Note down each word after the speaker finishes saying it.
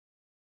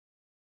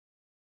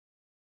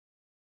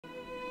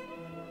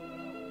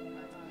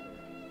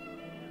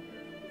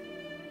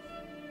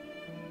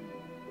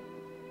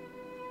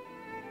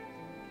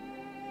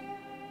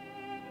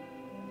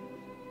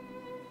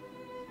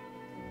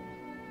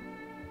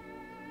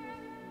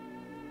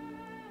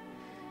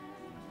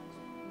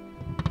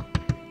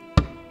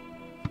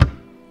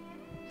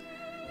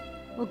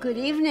Well, good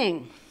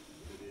evening.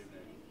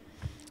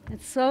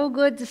 It's so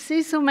good to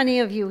see so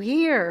many of you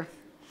here.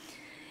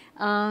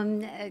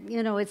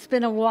 It's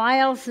been a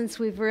while since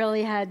we've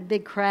really had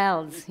big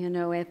crowds,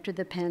 after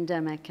the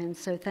pandemic. And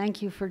so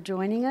thank you for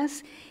joining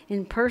us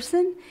in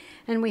person.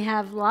 And we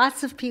have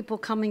lots of people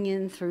coming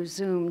in through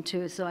Zoom,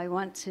 too. So I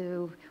want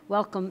to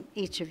welcome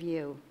each of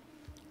you.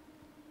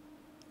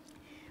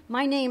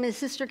 My name is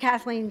Sister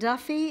Kathleen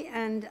Duffy,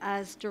 and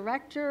as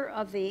director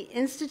of the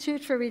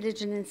Institute for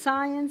Religion and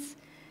Science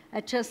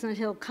at Chestnut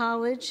Hill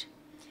College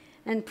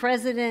and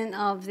president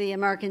of the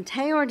American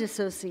Teilhard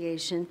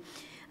Association,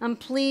 I'm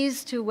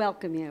pleased to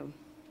welcome you.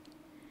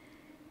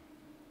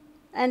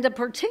 And a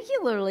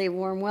particularly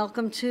warm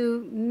welcome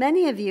to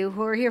many of you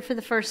who are here for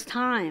the first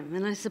time,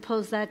 and I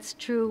suppose that's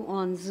true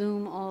on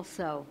Zoom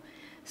also.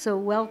 So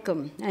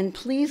welcome, and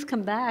please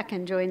come back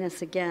and join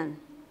us again.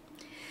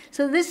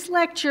 So this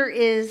lecture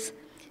is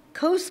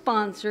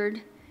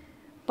co-sponsored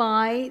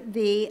by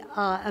the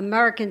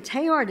American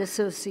Teilhard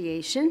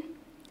Association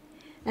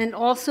and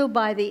also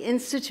by the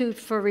Institute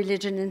for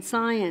Religion and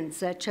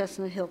Science at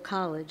Chestnut Hill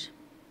College.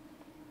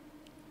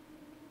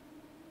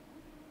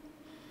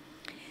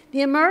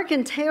 The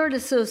American Teilhard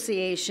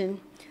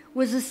Association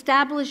was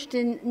established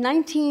in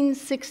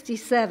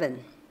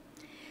 1967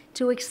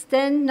 to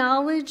extend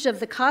knowledge of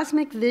the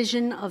cosmic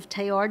vision of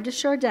Teilhard de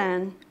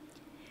Chardin,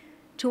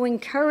 to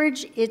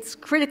encourage its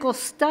critical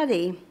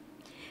study,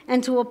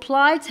 and to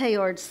apply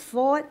Teilhard's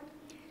thought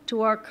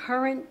to our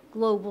current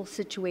global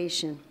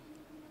situation.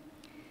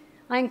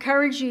 I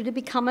encourage you to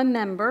become a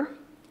member,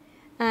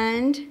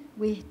 and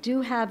we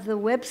do have the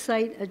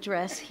website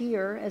address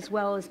here, as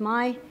well as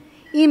my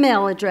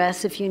email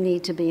address if you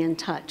need to be in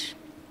touch.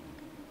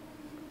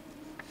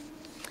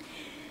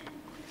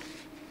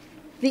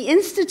 The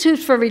Institute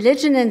for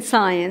Religion and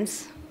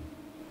Science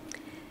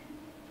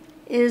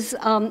is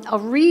a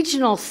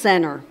regional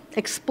center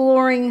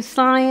exploring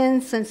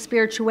science and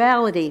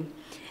spirituality,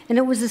 and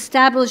it was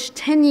established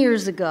 10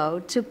 years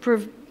ago to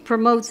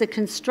promote the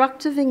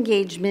constructive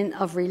engagement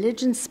of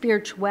religion,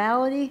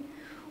 spirituality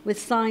with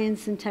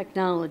science and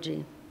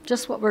technology,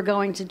 just what we're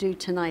going to do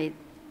tonight,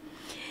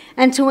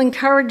 and to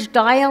encourage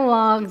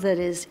dialogue that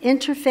is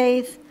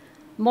interfaith,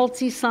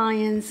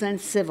 multi-science, and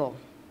civil.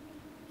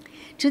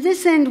 To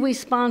this end, we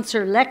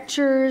sponsor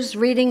lectures,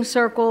 reading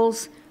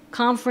circles,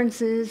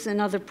 conferences, and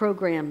other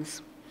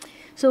programs.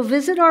 So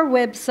visit our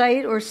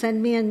website or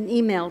send me an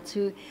email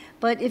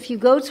but if you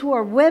go to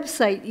our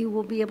website, you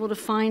will be able to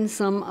find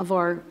some of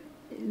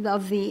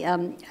the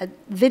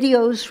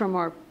videos from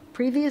our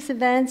previous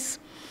events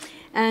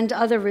and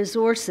other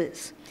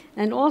resources,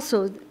 and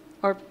also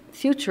our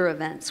future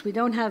events. We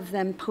don't have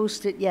them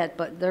posted yet,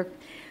 but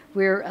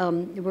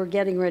we're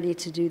getting ready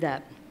to do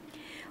that.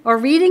 Our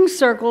reading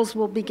circles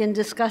will begin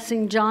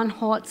discussing John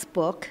Haught's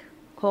book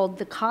called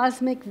The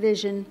Cosmic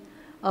Vision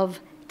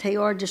of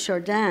Teilhard de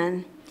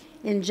Chardin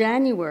in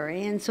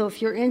January. And so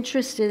if you're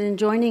interested in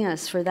joining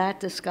us for that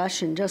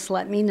discussion, just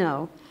let me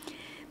know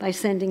by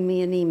sending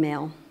me an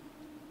email.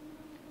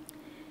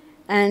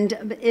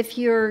 And if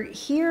you're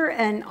here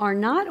and are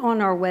not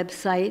on our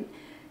website,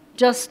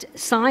 just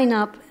sign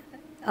up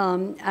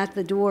at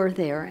the door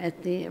there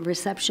at the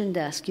reception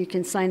desk. You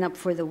can sign up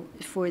for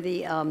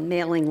the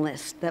mailing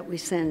list that we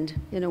send,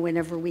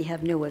 whenever we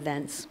have new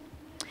events.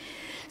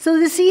 So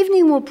this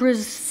evening we'll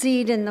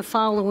proceed in the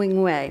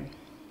following way.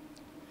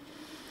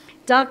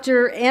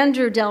 Dr.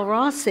 Andrew Del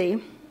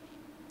Rossi,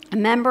 a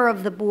member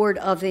of the board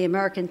of the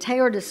American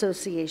Teilhard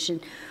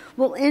Association,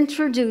 will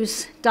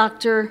introduce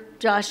Dr.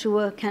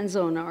 Joshua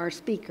Canzona, our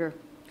speaker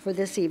for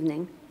this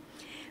evening,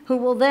 who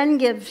will then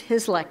give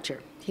his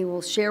lecture. He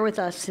will share with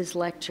us his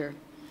lecture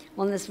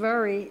on this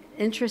very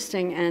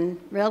interesting and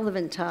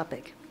relevant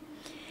topic.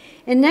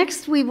 And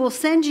next we will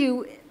send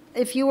you,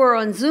 if you are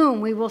on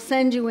Zoom, we will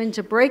send you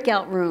into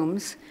breakout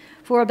rooms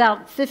for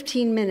about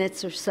 15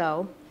 minutes or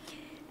so.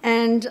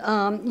 And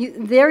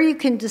there you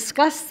can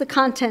discuss the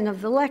content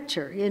of the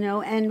lecture,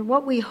 and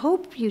what we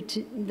hope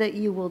that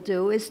you will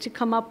do is to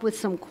come up with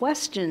some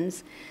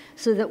questions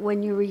so that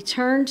when you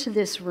return to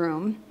this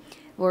room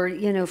or,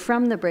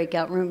 from the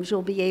breakout rooms,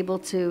 you'll be able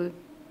to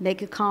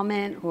make a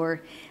comment or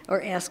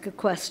ask a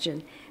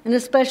question. And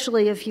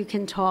especially if you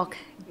can talk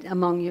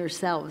among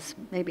yourselves,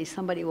 maybe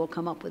somebody will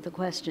come up with a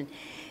question.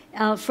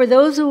 For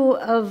those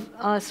of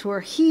us who are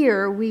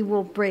here, we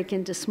will break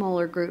into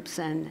smaller groups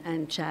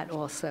and chat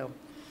also.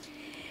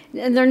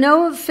 And there are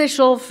no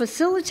official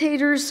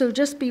facilitators, so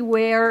just be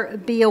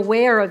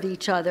aware of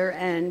each other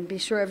and be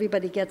sure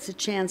everybody gets a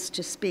chance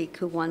to speak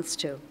who wants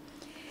to.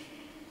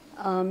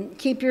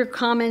 Keep your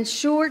comments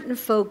short and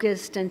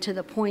focused and to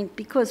the point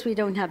because we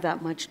don't have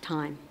that much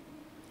time.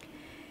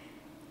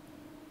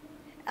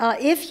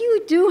 If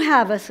you do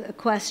have a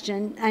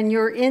question and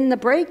you're in the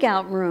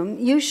breakout room,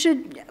 you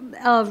should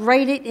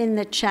write it in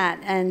the chat,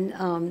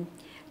 and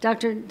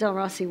Dr. Del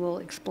Rossi will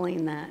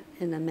explain that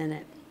in a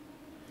minute.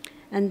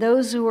 And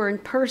those who are in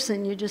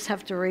person, you just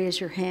have to raise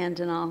your hand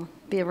and I'll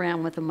be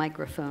around with a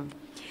microphone.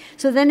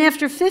 So then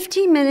after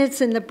 15 minutes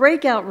in the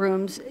breakout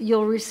rooms,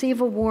 you'll receive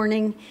a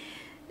warning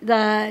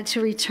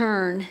to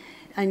return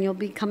and you'll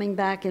be coming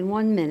back in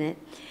 1 minute.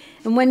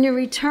 And when you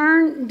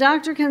return,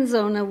 Dr.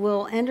 Canzona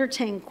will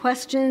entertain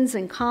questions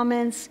and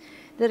comments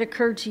that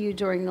occurred to you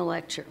during the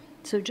lecture.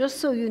 So just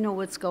so you know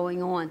what's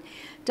going on.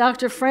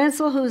 Dr.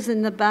 Francel, who's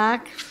in the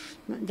back,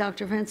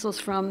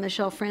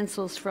 Michelle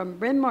Francel's from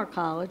Bryn Mawr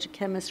College, a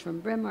chemist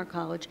from Bryn Mawr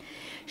College.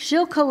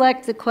 She'll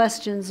collect the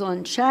questions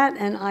on chat,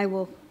 and I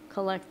will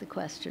collect the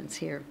questions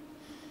here.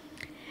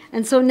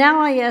 And so now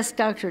I ask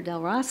Dr.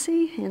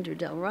 Andrew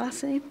Del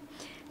Rossi,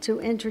 to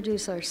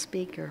introduce our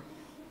speaker.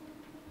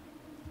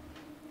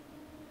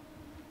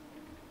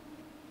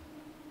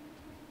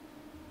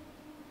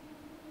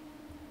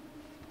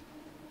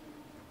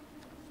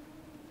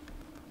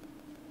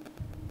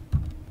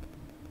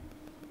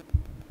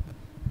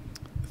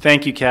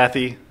 Thank you,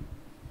 Kathy.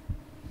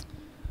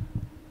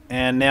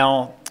 And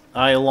now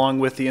I, along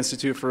with the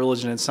Institute for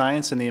Religion and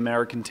Science and the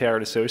American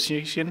Teilhard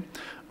Association,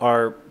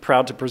 are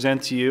proud to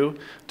present to you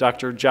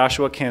Dr.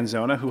 Joshua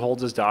Canzona, who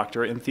holds his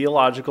doctorate in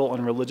Theological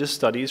and Religious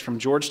Studies from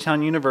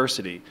Georgetown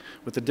University,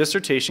 with a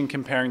dissertation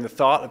comparing the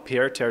thought of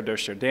Teilhard de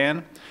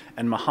Chardin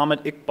and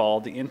Muhammad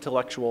Iqbal, the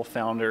intellectual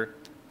father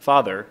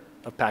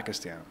of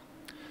Pakistan.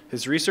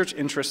 His research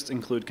interests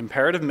include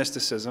comparative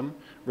mysticism,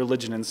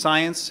 religion and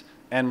science,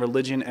 and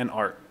religion and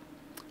art.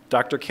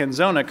 Dr.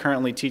 Canzona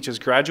currently teaches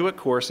graduate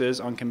courses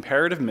on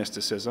comparative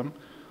mysticism,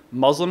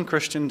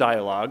 Muslim-Christian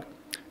dialogue,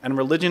 and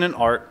religion and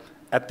art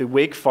at the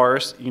Wake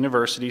Forest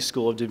University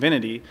School of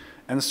Divinity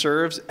and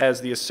serves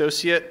as the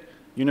Associate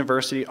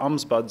University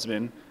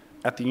Ombudsman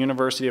at the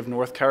University of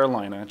North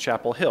Carolina,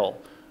 Chapel Hill,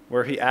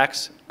 where he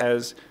acts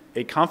as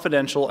a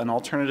confidential and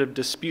alternative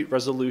dispute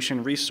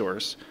resolution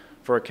resource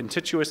for a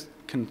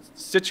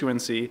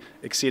constituency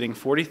exceeding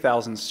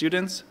 40,000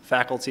 students,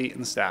 faculty,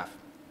 and staff.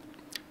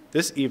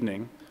 This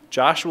evening,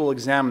 Josh will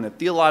examine the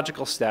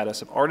theological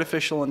status of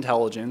artificial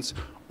intelligence,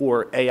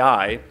 or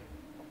AI,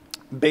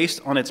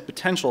 based on its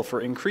potential for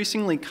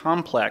increasingly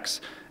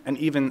complex and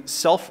even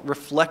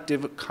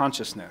self-reflective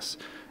consciousness,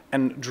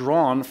 and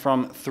drawn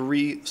from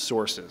 3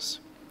 sources.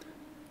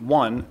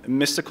 1,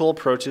 mystical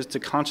approaches to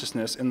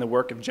consciousness in the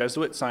work of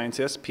Jesuit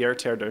scientist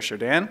Teilhard de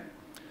Chardin.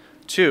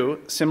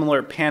 2,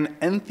 similar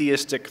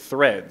panentheistic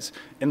threads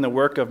in the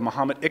work of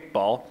Muhammad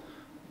Iqbal,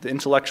 the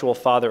intellectual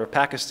father of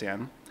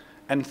Pakistan.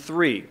 And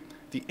 3,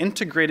 the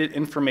integrated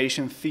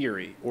information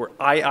theory, or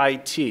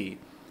IIT,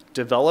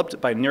 developed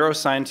by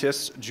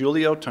neuroscientists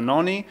Giulio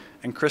Tononi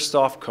and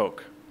Christoph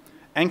Koch,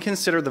 and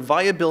consider the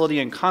viability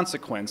and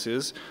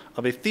consequences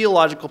of a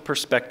theological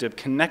perspective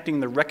connecting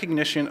the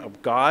recognition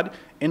of God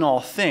in all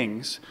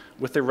things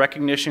with the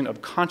recognition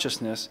of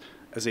consciousness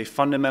as a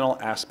fundamental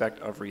aspect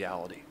of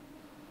reality.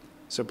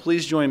 So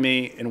please join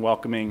me in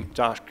welcoming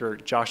Dr.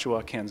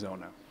 Joshua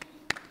Canzona.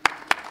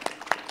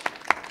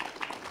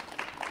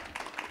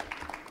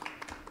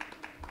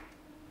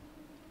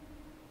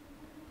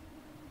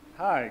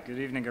 Hi, good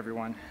evening,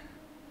 everyone.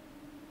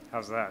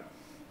 How's that?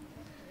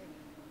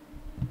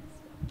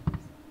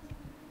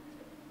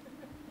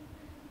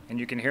 And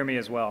you can hear me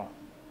as well.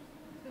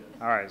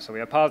 All right, so we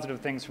have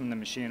positive things from the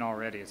machine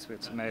already. It's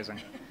amazing.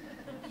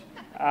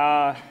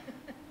 I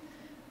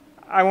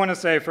want to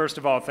say, first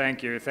of all,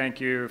 thank you.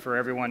 Thank you for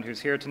everyone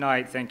who's here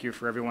tonight. Thank you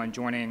for everyone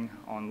joining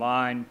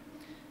online.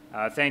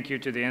 Thank you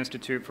to the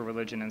Institute for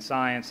Religion and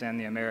Science and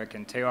the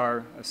American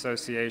Teilhard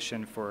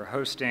Association for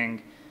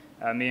hosting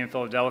me in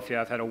Philadelphia.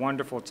 I've had a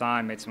wonderful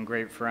time, made some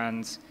great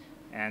friends,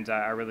 and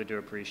I really do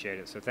appreciate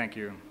it. So thank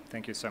you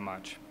so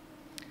much.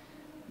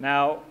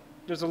 Now,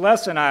 there's a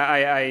lesson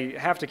I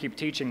have to keep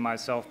teaching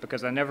myself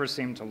because I never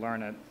seem to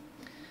learn it.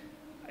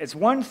 It's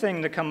one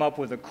thing to come up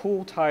with a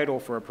cool title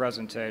for a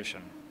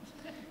presentation.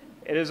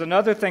 It is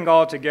another thing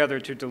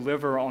altogether to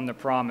deliver on the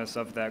promise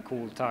of that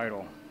cool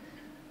title.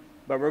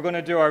 But we're going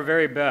to do our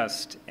very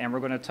best, and we're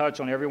going to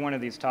touch on every one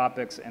of these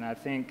topics, and I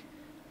think,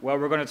 well,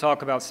 we're going to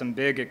talk about some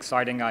big,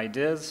 exciting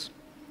ideas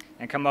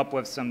and come up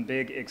with some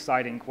big,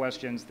 exciting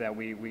questions that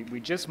we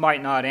just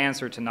might not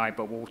answer tonight,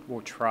 but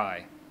we'll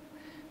try.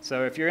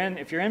 So if you're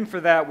in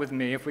for that with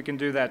me, if we can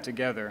do that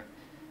together,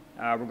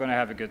 we're going to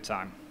have a good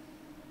time.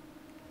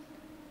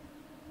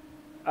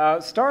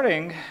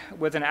 Starting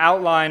with an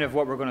outline of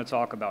what we're going to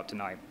talk about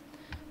tonight.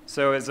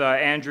 So as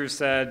Andrew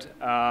said,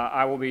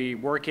 I will be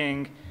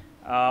working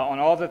on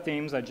all the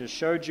themes I just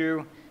showed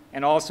you,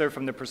 and also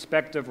from the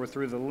perspective or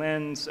through the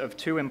lens of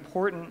 2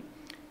 important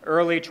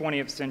early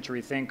 20th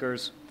century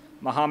thinkers,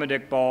 Muhammad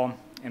Iqbal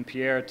and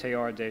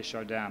Teilhard de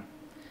Chardin.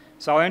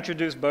 So I'll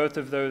introduce both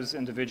of those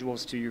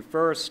individuals to you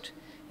first,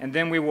 and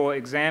then we will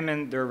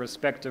examine their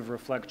respective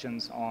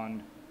reflections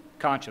on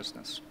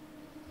consciousness.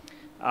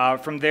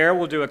 From there,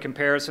 we'll do a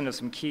comparison of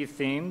some key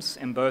themes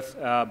in both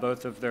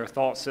of their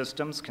thought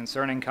systems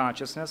concerning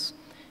consciousness,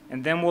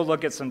 and then we'll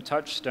look at some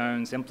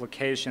touchstones,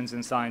 implications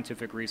in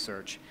scientific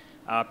research,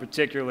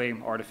 particularly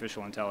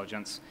artificial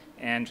intelligence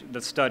and the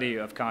study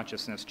of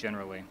consciousness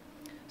generally.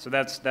 So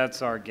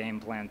that's our game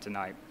plan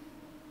tonight.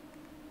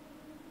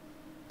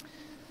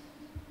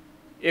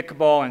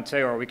 Iqbal and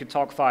Teilhard, we could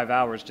talk 5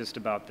 hours just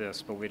about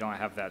this, but we don't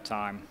have that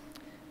time.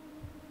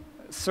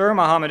 Sir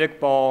Muhammad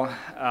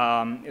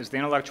Iqbal is the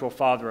intellectual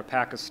father of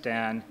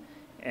Pakistan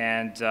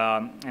and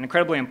an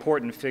incredibly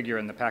important figure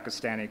in the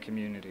Pakistani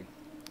community.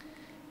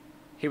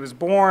 He was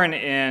born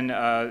in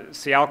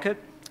Sialkot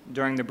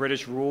during the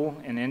British rule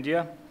in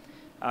India.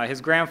 His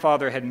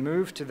grandfather had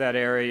moved to that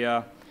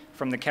area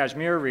from the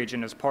Kashmir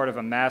region as part of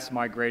a mass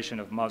migration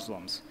of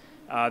Muslims.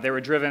 They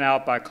were driven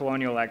out by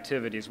colonial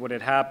activities. What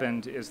had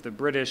happened is the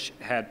British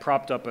had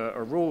propped up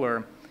a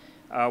ruler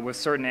with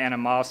certain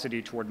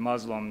animosity toward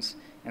Muslims,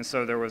 and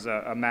so there was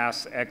a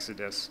mass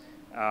exodus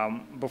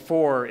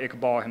before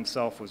Iqbal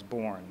himself was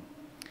born.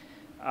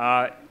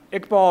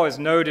 Iqbal is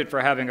noted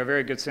for having a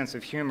very good sense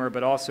of humor,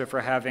 but also for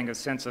having a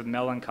sense of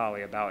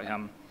melancholy about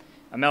him.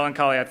 A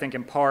melancholy, I think,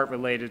 in part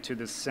related to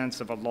this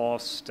sense of a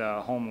lost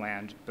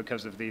homeland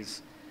because of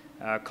these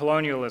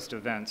colonialist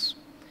events.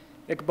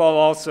 Iqbal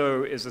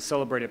also is a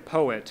celebrated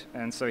poet,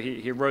 and so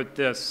he wrote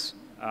this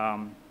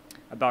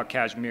about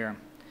Kashmir.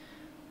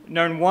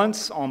 Known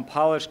once on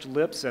polished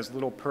lips as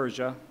Little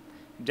Persia,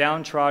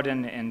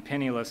 downtrodden and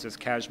penniless as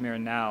Kashmir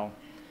now,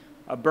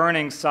 a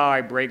burning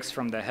sigh breaks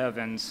from the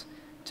heavens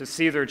to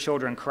see their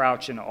children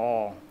crouch in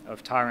awe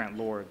of tyrant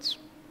lords.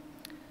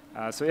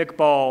 So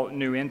Iqbal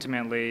knew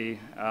intimately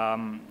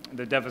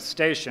the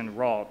devastation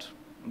wrought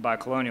by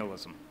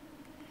colonialism.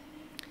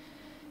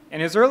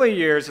 In his early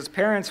years, his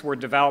parents were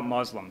devout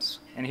Muslims,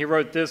 and he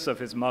wrote this of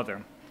his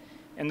mother.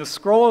 In the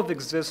scroll of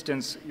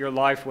existence, your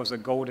life was a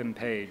golden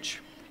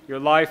page. Your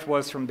life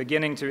was from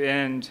beginning to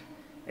end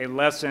a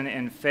lesson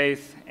in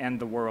faith and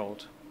the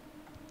world.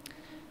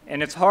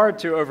 And it's hard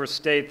to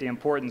overstate the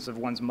importance of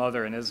one's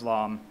mother in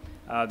Islam.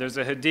 There's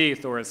a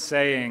hadith or a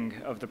saying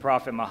of the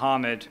Prophet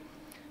Muhammad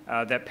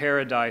that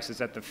paradise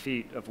is at the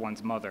feet of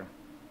one's mother.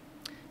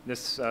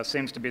 This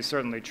seems to be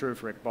certainly true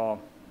for Iqbal.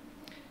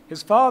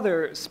 His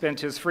father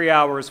spent his free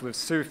hours with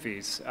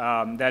Sufis,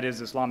 that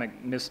is,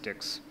 Islamic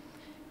mystics,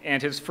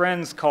 and his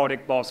friends called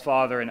Iqbal's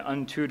father an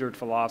untutored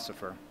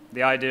philosopher.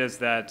 The idea is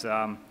that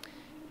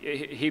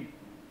he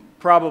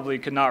probably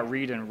could not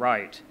read and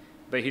write,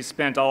 but he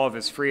spent all of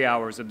his free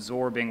hours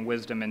absorbing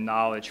wisdom and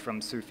knowledge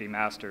from Sufi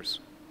masters.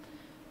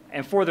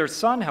 And for their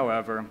son,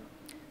 however,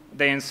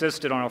 they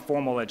insisted on a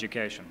formal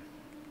education.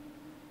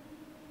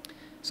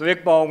 So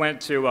Iqbal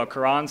went to a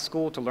Quran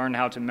school to learn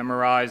how to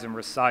memorize and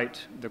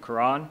recite the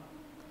Quran.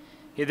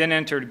 He then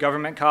entered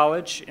government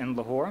college in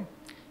Lahore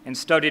and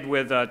studied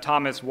with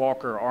Thomas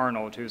Walker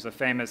Arnold, who's a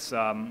famous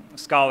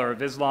scholar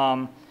of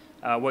Islam,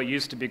 what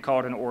used to be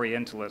called an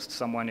Orientalist,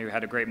 someone who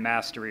had a great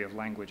mastery of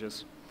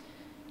languages.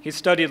 He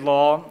studied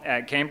law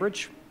at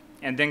Cambridge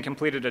and then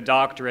completed a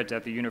doctorate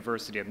at the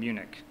University of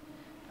Munich.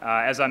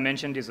 As I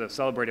mentioned, he's a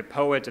celebrated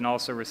poet and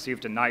also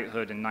received a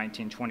knighthood in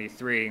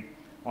 1923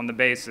 on the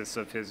basis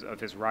of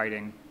his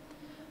writing.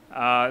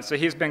 So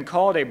he's been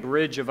called a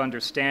bridge of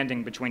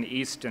understanding between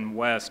East and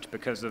West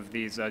because of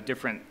these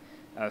different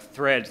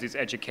threads, these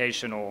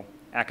educational,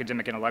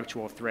 academic,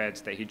 intellectual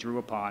threads that he drew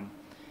upon.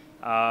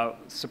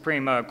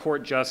 Supreme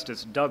Court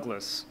Justice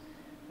Douglas,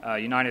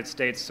 United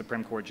States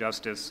Supreme Court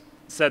Justice,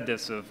 said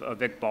this of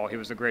Iqbal. He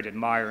was a great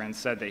admirer and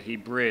said that he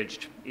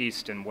bridged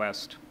East and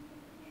West.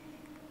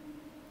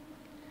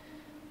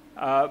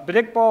 But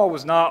Iqbal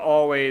was not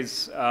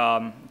always,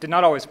 did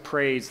not always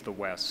praise the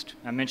West.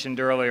 I mentioned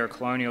earlier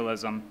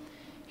colonialism.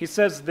 He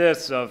says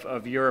this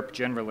of Europe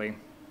generally: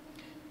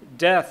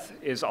 death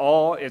is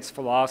all its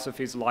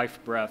philosophy's life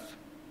breath.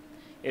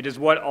 It is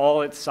what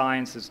all its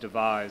sciences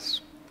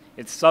devise.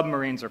 Its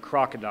submarines are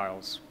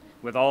crocodiles,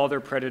 with all their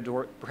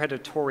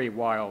predatory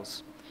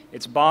wiles.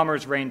 Its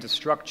bombers rain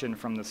destruction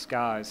from the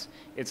skies.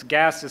 Its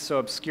gases so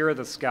obscure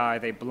the sky,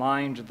 they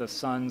blind the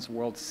sun's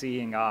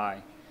world-seeing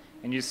eye.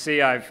 And you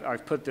see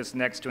I've put this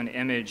next to an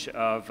image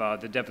of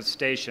the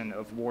devastation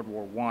of World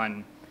War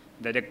I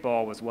that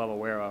Iqbal was well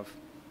aware of.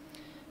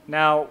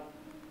 Now,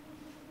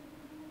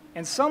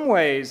 in some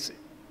ways,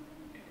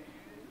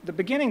 the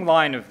beginning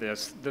line of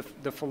this,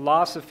 the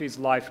philosophy's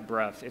life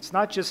breath, it's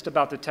not just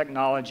about the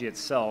technology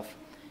itself.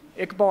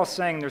 Iqbal's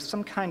saying there's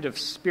some kind of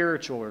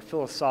spiritual or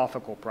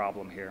philosophical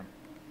problem here.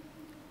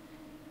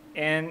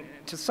 And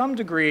to some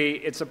degree,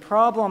 it's a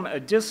problem, a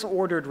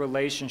disordered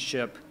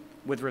relationship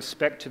with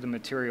respect to the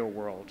material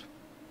world.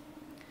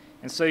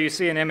 And so you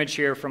see an image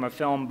here from a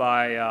film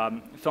by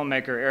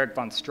filmmaker Erich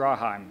von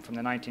Stroheim from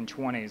the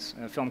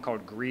 1920s, a film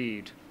called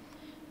Greed,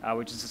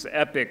 which is this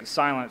epic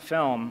silent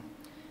film.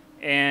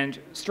 And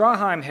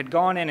Stroheim had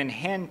gone in and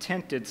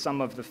hand-tinted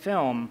some of the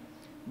film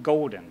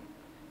golden,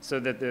 so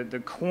that the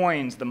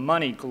coins, the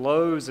money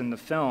glows in the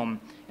film,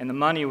 and the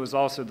money was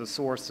also the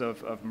source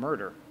of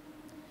murder.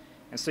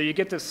 And so you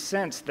get this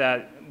sense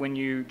that when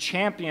you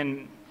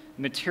champion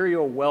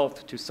material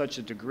wealth to such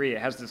a degree,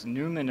 it has this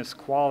numinous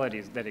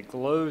qualities that it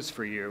glows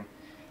for you,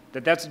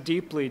 that's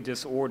deeply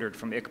disordered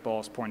from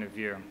Iqbal's point of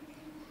view.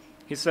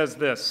 He says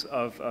this,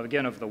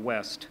 again, of the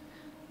West: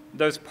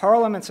 those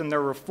parliaments and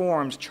their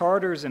reforms,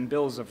 charters and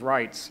bills of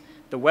rights,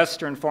 the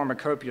Western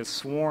pharmacopoeia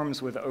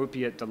swarms with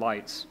opiate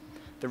delights.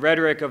 The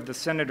rhetoric of the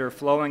senator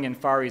flowing in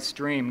fiery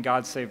stream,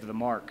 God save the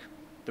mark.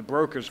 The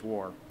broker's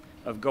war,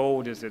 of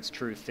gold is its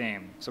true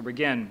theme. So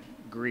again,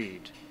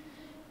 greed.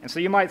 And so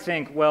you might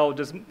think, well,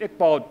 does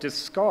Iqbal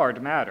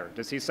discard matter?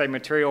 Does he say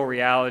material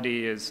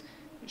reality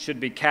should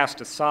be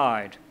cast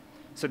aside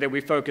so that we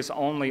focus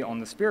only on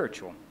the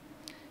spiritual?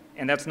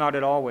 And that's not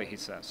at all what he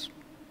says.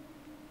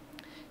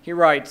 He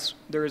writes,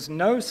 "There is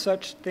no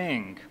such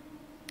thing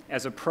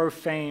as a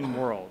profane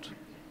world.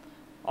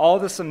 All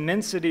this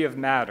immensity of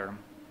matter,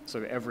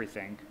 so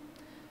everything,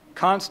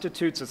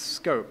 constitutes a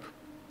scope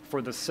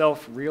for the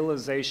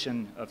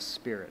self-realization of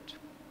spirit."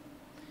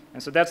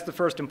 And so that's the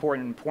first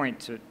important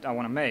point I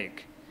want to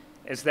make,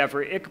 is that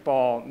for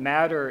Iqbal,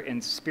 matter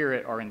and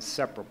spirit are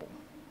inseparable,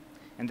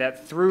 and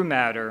that through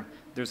matter,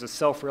 there's a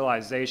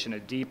self-realization, a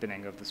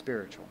deepening of the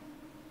spiritual.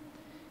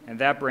 And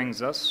that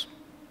brings us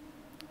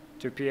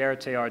to Pierre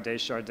Teilhard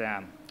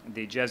Desjardins,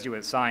 the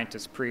Jesuit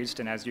scientist priest,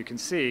 and as you can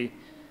see,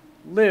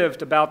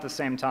 lived about the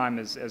same time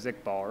as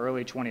Iqbal,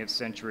 early 20th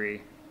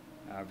century,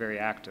 very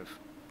active.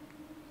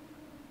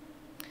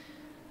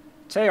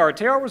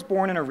 Teilhard was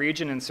born in a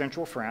region in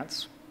central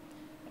France,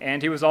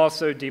 and he was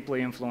also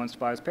deeply influenced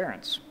by his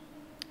parents.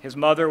 His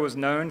mother was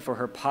known for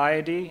her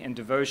piety and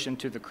devotion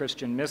to the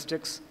Christian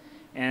mystics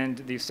and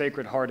the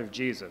Sacred Heart of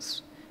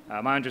Jesus.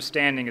 My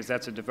understanding is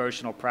that's a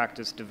devotional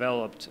practice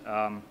developed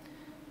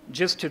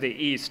just to the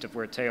east of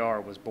where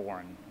Teilhard was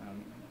born,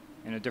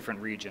 in a different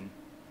region.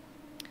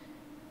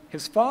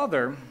 His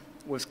father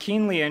was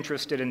keenly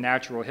interested in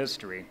natural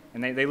history,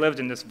 and they lived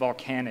in this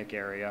volcanic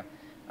area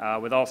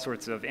with all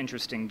sorts of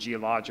interesting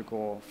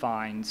geological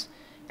finds.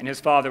 And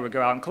his father would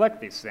go out and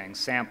collect these things,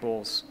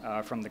 samples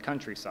from the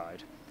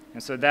countryside.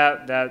 And so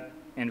that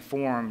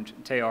informed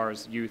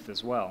Teilhard's youth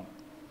as well.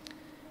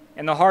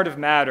 In The Heart of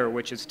Matter,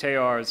 which is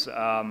Teilhard's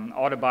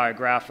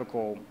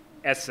autobiographical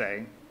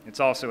essay, it's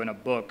also in a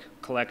book,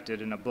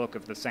 collected in a book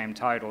of the same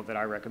title that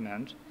I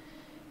recommend,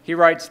 he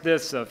writes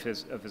this of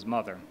his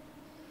mother: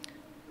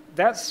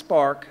 "That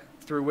spark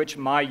through which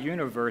my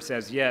universe,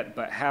 as yet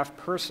but half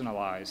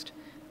personalized,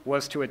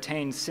 was to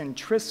attain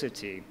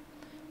centricity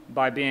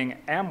by being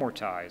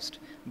amortized,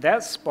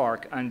 that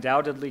spark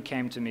undoubtedly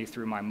came to me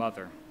through my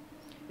mother.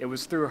 It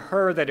was through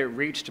her that it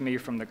reached me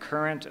from the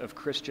current of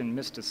Christian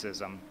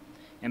mysticism,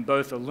 and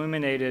both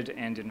illuminated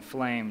and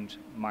inflamed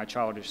my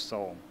childish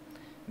soul."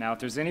 Now, if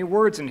there's any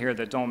words in here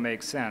that don't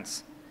make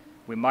sense,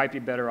 we might be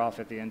better off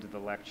at the end of the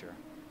lecture.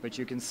 But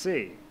you can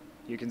see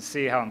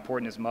how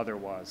important his mother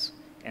was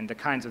and the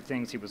kinds of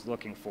things he was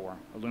looking for,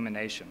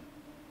 illumination.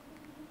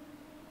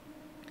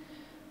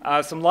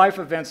 Some life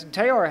events.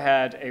 Teilhard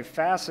had a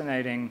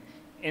fascinating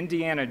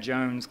Indiana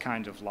Jones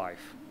kind of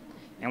life,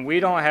 and we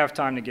don't have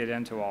time to get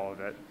into all of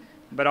it,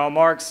 but I'll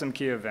mark some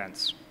key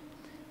events.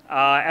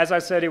 As I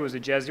said, he was a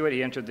Jesuit.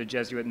 He entered the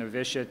Jesuit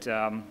novitiate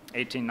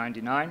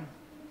 1899.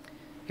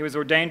 He was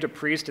ordained a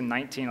priest in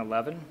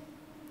 1911.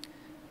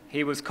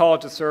 He was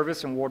called to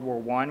service in World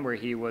War I, where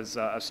he was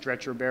a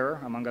stretcher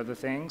bearer, among other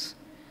things.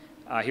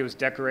 He was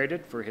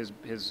decorated for his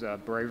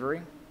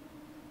bravery.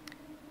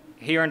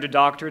 He earned a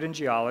doctorate in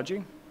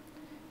geology,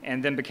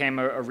 and then became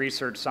a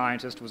research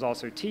scientist, was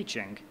also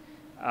teaching.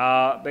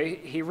 But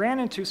he ran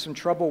into some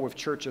trouble with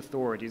church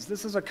authorities.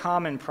 This is a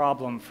common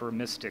problem for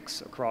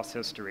mystics across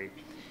history.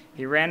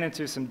 He ran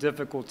into some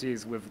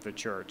difficulties with the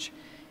church.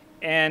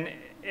 And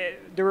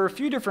there were a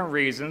few different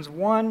reasons.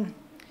 One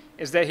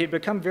is that he'd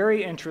become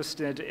very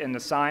interested in the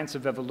science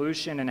of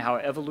evolution and how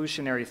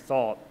evolutionary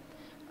thought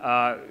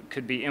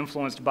could be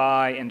influenced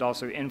by and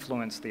also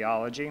influence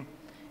theology.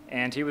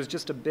 And he was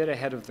just a bit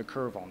ahead of the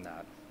curve on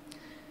that.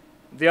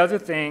 The other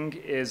thing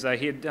is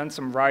he had done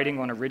some writing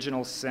on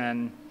original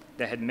sin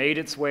that had made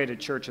its way to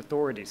church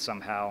authorities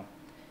somehow,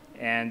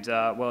 and,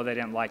 well, they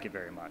didn't like it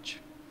very much.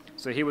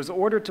 So he was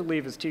ordered to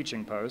leave his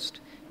teaching post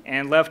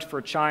and left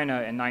for China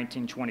in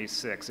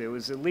 1926. It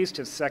was at least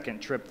his second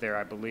trip there,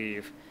 I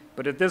believe,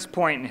 but at this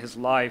point in his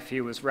life,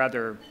 he was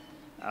rather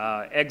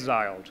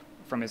exiled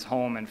from his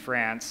home in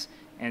France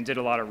and did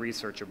a lot of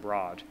research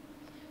abroad.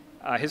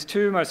 His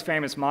two most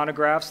famous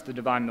monographs, The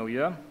Divine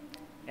Milieu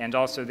and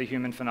also The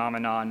Human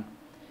Phenomenon.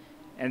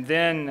 And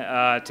then,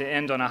 to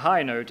end on a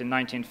high note, in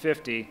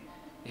 1950,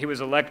 he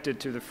was elected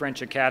to the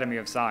French Academy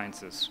of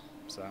Sciences,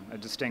 so a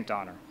distinct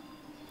honor.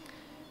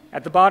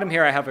 At the bottom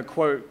here, I have a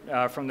quote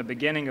from the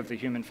beginning of The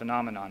Human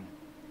Phenomenon.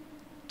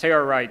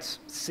 Teilhard writes,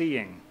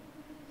 "Seeing.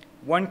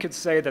 One could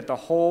say that the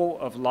whole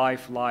of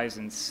life lies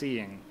in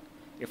seeing,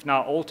 if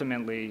not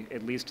ultimately,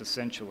 at least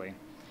essentially."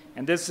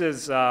 And this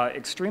is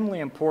extremely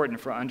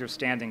important for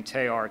understanding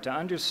Teilhard, to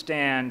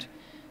understand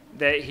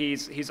that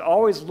he's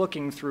always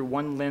looking through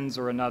one lens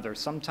or another,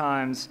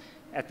 sometimes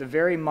at the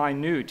very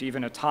minute,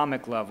 even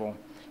atomic level,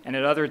 and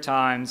at other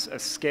times a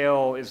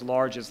scale as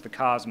large as the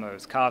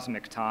cosmos,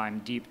 cosmic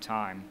time, deep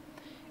time.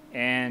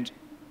 And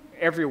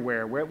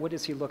everywhere, what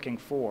is he looking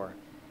for?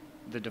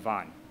 The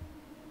divine.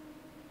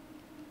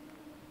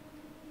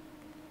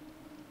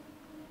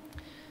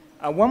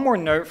 One more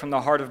note from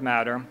The Heart of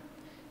Matter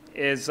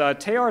is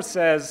Teilhard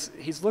says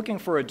he's looking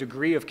for a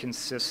degree of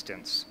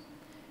convergence.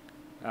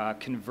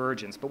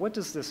 But what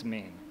does this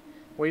mean?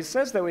 Well, he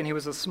says that when he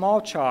was a small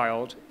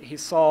child, he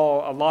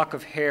saw a lock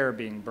of hair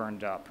being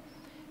burned up.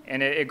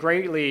 And it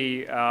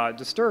greatly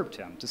disturbed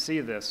him to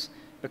see this.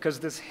 because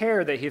this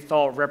hair that he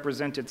thought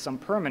represented some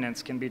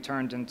permanence can be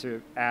turned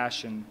into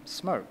ash and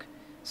smoke.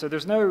 So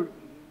there's no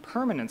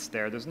permanence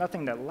there. There's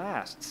nothing that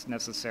lasts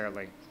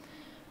necessarily.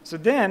 So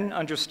then,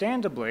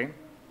 understandably,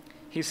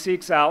 he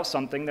seeks out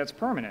something that's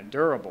permanent,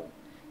 durable.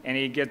 And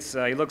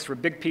he looks for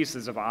big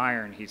pieces of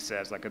iron, he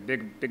says, like a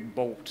big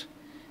bolt.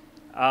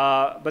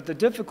 But the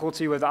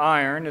difficulty with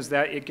iron is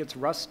that it gets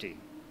rusty.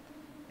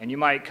 And you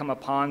might come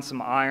upon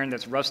some iron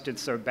that's rusted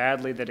so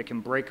badly that it can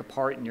break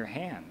apart in your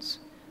hands.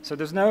 So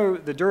there's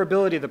the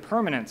durability, the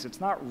permanence, it's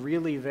not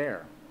really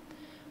there.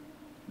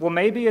 Well,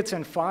 maybe it's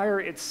in fire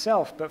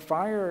itself, but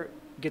fire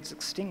gets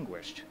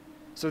extinguished.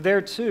 So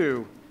there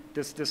too,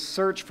 this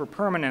search for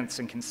permanence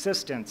and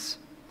consistency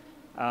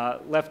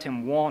left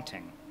him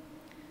wanting.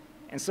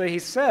 And so he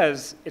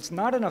says it's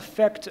not an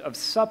effect of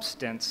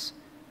substance,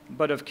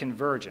 but of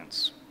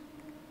convergence.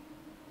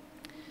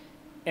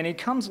 And he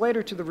comes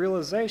later to the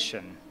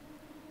realization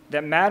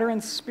that matter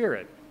and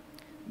spirit,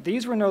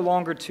 these were no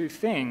longer two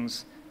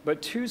things,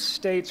 but two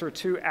states or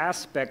two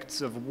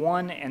aspects of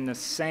one and the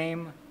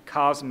same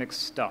cosmic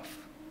stuff.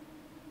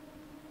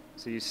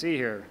 So you see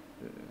here,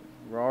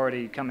 we're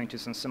already coming to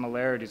some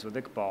similarities with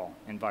Iqbal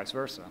and vice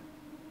versa.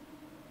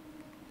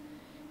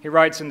 He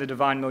writes in The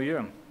Divine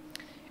Milieu,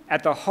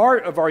 "At the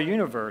heart of our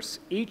universe,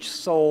 each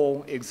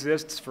soul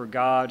exists for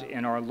God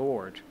and our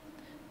Lord.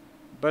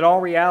 But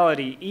all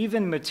reality,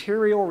 even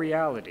material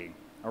reality,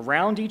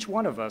 around each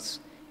one of us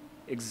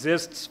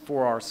exists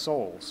for our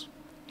souls.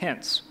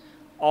 Hence,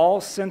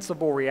 all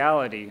sensible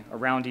reality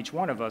around each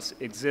one of us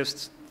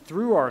exists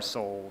through our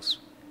souls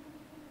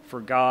for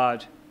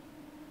God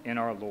and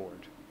our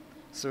Lord."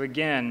 So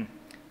again,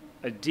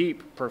 a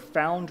deep,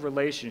 profound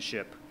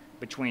relationship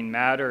between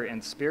matter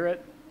and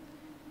spirit,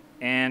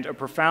 and a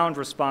profound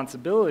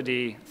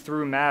responsibility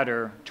through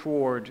matter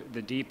toward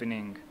the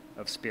deepening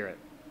of spirit.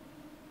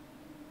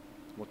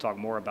 We'll talk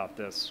more about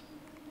this.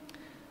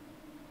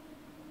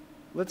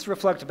 Let's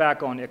reflect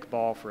back on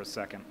Iqbal for a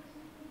second,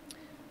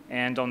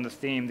 and on the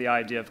theme, the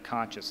idea of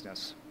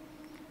consciousness.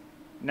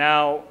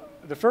 Now,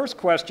 the first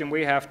question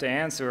we have to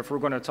answer if we're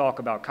going to talk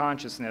about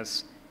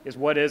consciousness is,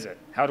 what is it?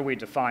 How do we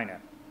define it?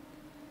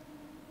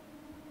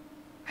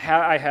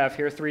 I have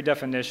here 3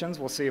 definitions.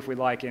 We'll see if we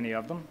like any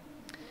of them.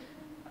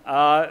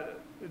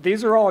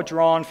 These are all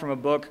drawn from a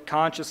book,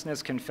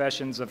 Consciousness: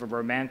 Confessions of a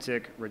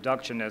Romantic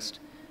Reductionist,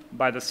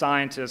 by the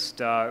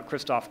scientist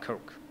Christoph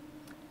Koch,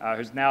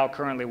 who's now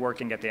currently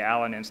working at the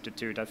Allen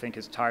Institute. I think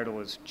his title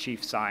is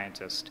Chief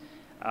Scientist.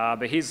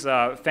 But he's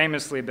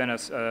famously been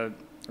a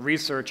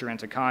researcher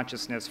into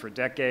consciousness for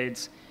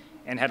decades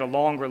and had a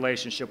long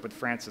relationship with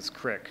Francis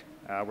Crick,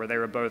 where they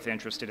were both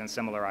interested in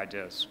similar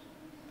ideas.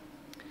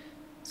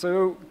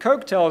 So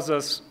Koch tells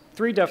us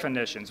 3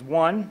 definitions.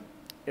 One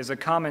is a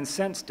common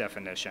sense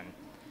definition.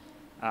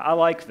 I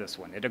like this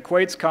one. It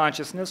equates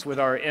consciousness with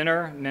our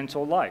inner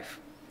mental life.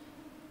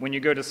 When you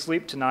go to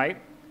sleep tonight,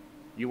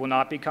 you will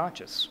not be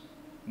conscious.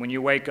 When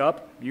you wake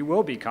up, you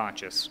will be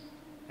conscious.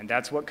 And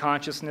that's what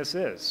consciousness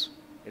is.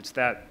 It's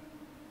that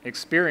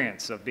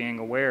experience of being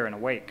aware and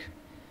awake.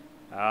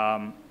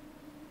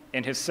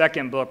 In his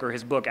second book, or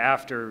his book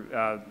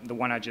after the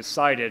one I just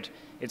cited,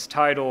 it's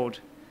titled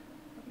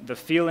The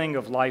Feeling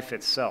of Life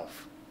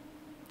Itself.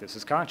 This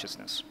is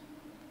consciousness.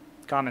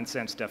 Common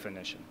sense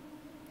definition.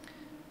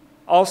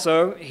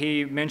 Also,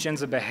 he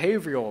mentions a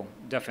behavioral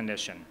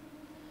definition,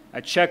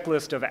 a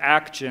checklist of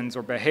actions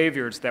or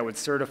behaviors that would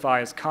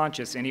certify as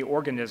conscious any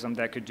organism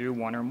that could do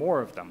one or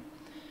more of them.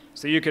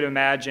 So you could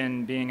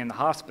imagine being in the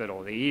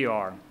hospital, the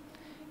ER,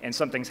 and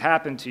something's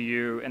happened to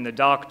you, and the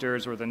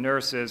doctors or the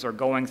nurses are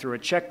going through a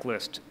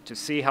checklist to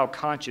see how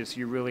conscious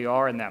you really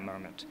are in that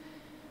moment.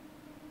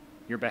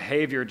 Your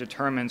behavior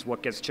determines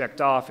what gets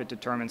checked off. It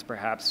determines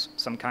perhaps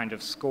some kind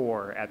of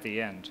score at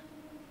the end.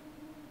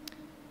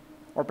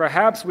 Or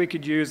perhaps we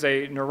could use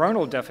a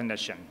neuronal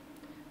definition,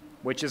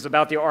 which is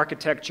about the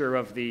architecture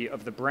of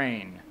the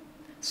brain,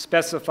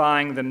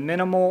 specifying the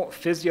minimal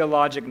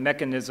physiologic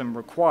mechanism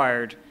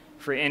required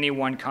for any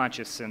one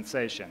conscious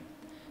sensation.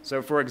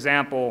 So for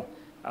example,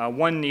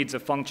 one needs a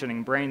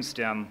functioning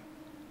brainstem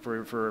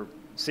for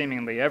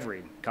seemingly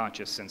every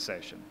conscious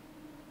sensation.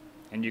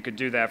 And you could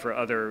do that for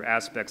other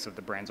aspects of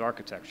the brain's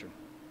architecture.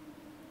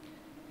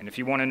 And if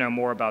you want to know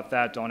more about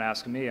that, don't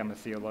ask me, I'm a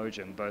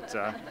theologian, but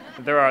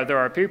there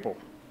are people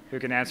who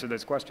can answer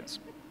those questions.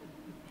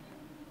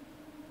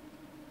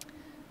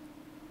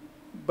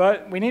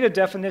 But we need a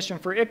definition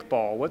for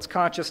Iqbal. What's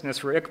consciousness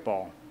for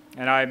Iqbal?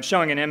 And I'm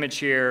showing an image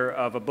here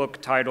of a book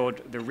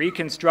titled The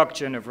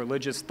Reconstruction of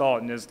Religious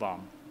Thought in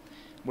Islam,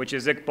 which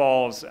is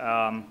Iqbal's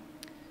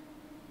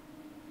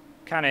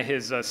kind of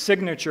his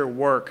signature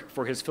work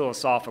for his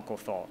philosophical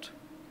thought.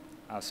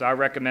 So I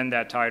recommend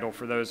that title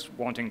for those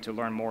wanting to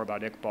learn more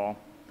about Iqbal.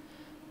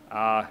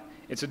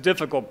 It's a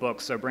difficult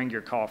book, so bring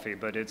your coffee,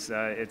 but it's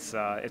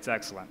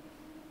excellent.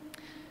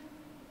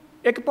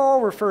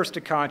 Iqbal refers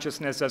to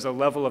consciousness as a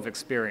level of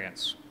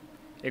experience.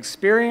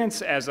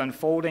 Experience as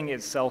unfolding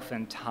itself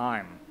in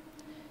time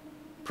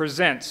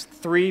presents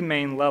 3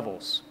 main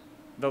levels: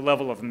 the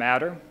level of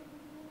matter,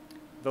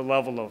 the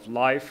level of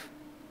life,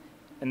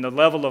 in the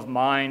level of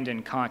mind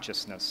and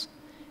consciousness.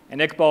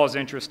 And Iqbal is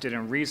interested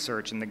in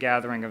research and the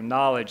gathering of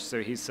knowledge,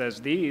 so he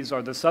says these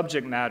are the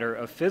subject matter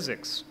of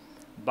physics,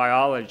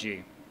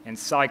 biology, and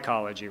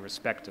psychology,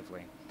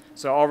 respectively.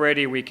 So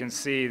already we can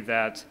see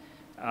that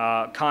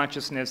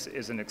consciousness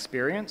is an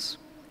experience,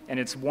 and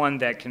it's one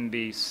that can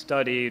be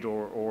studied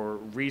or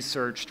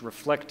researched,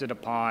 reflected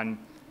upon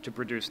to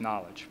produce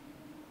knowledge.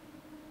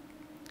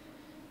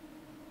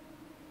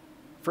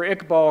 For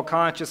Iqbal,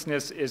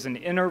 consciousness is an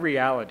inner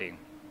reality.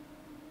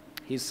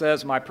 He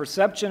says, my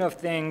perception of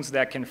things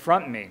that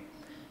confront me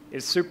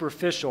is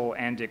superficial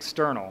and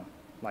external,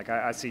 like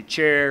I see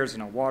chairs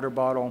and a water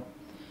bottle.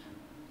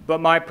 But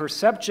my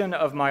perception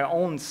of my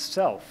own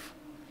self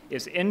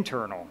is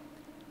internal,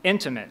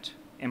 intimate,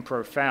 and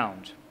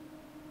profound.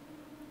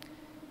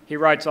 He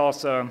writes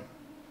also,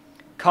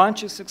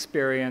 conscious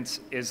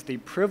experience is the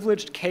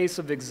privileged case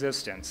of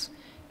existence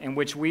in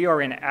which we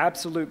are in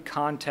absolute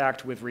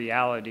contact with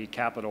reality,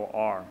 capital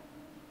R.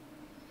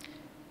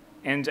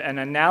 And an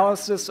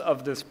analysis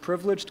of this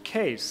privileged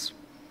case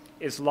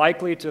is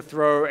likely to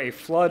throw a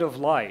flood of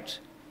light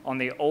on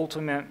the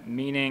ultimate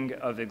meaning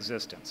of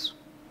existence.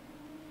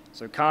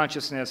 So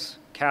consciousness,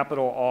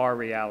 capital R,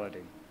 reality.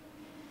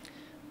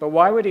 But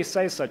why would he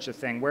say such a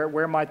thing?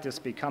 Where might this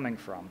be coming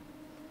from?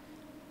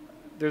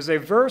 There's a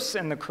verse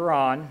in the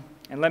Quran,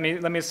 and let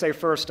me say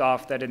first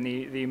off that in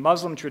the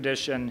Muslim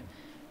tradition,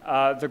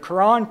 the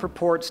Quran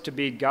purports to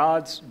be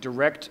God's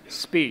direct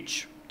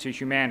speech to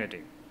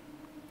humanity.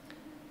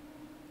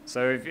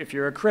 So if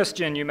you're a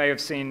Christian, you may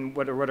have seen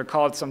what are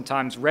called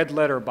sometimes red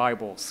letter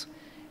Bibles.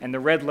 And the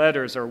red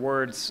letters are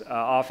words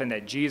often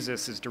that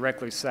Jesus is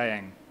directly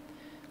saying.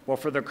 Well,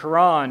 for the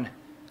Quran,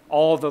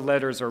 all the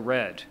letters are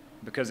red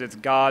because it's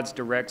God's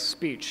direct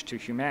speech to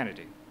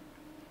humanity.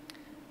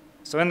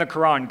 So in the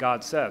Quran,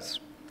 God says,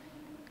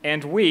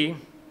 and we,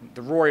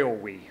 the royal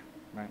we,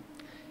 right?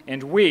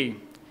 And we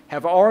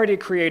have already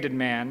created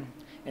man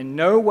and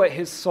know what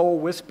his soul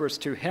whispers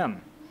to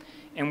him,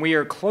 and we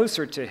are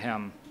closer to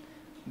him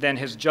than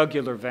his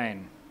jugular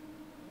vein.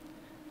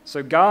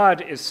 So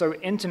God is so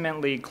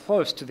intimately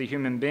close to the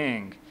human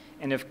being,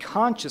 and if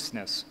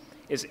consciousness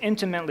is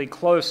intimately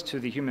close to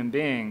the human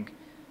being,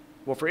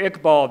 well, for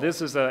Iqbal, this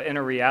is an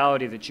inner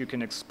reality that you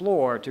can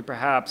explore to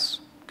perhaps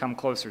come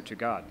closer to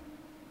God.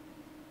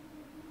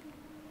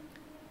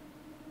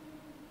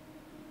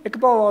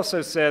 Iqbal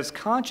also says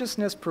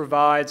consciousness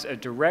provides a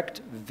direct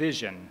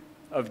vision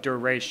of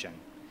duration.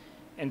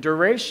 And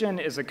duration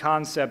is a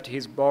concept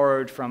he's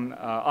borrowed from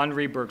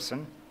Henri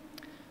Bergson,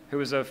 who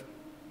was a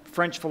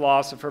French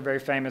philosopher, very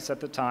famous at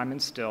the time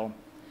and still,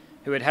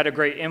 who had a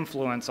great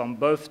influence on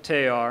both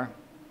Teilhard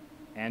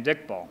and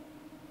Iqbal.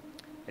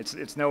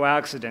 It's no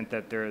accident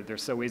that they're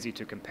so easy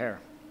to compare.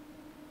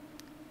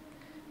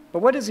 But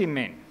what does he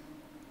mean?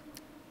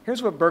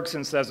 Here's what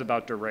Bergson says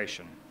about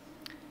duration.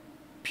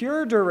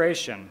 Pure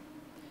duration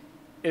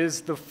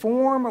is the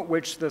form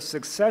which the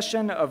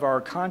succession of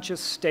our conscious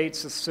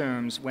states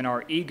assumes when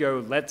our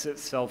ego lets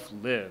itself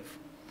live,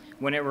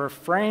 when it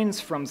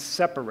refrains from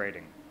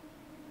separating,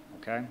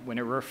 okay? When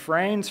it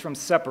refrains from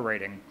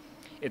separating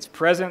its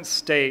present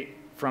state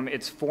from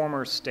its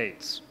former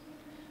states.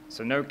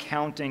 So no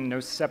counting,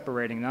 no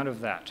separating, none of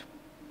that.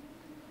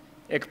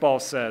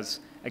 Iqbal says,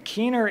 a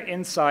keener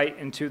insight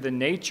into the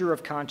nature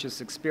of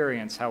conscious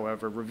experience,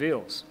 however,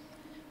 reveals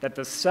that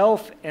the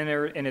self in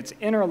its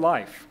inner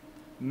life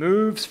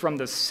moves from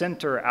the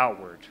center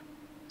outward,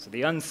 so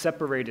the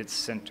unseparated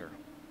center.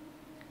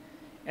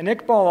 And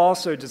Iqbal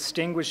also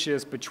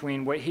distinguishes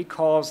between what he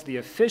calls the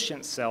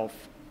efficient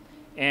self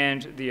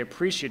and the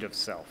appreciative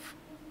self.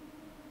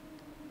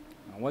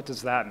 Now, what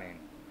does that mean?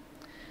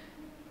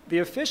 The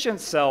efficient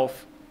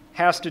self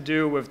has to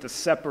do with the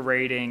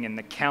separating and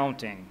the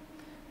counting.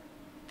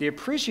 The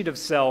appreciative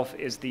self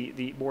is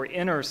the more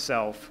inner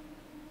self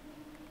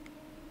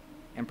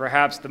and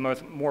perhaps the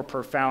more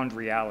profound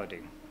reality.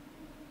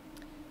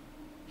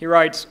 He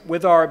writes,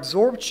 with our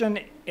absorption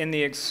in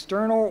the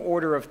external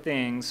order of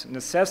things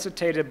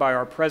necessitated by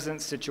our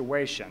present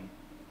situation,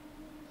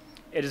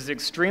 it is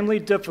extremely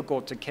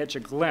difficult to catch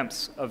a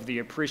glimpse of the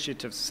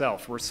appreciative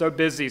self. We're so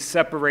busy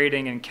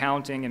separating and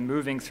counting and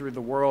moving through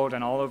the world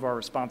and all of our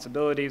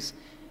responsibilities,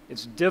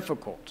 it's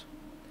difficult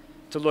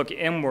to look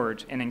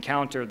inward and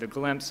encounter the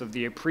glimpse of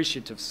the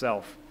appreciative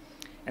self.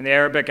 In the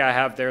Arabic I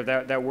have there,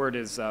 that word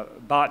is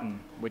batin,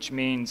 which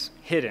means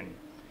hidden.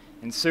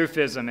 In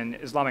Sufism and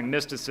Islamic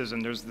mysticism,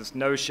 there's this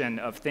notion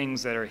of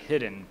things that are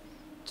hidden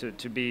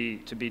to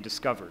be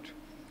discovered.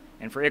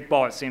 And for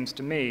Iqbal, it seems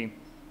to me,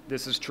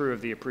 this is true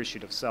of the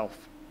appreciative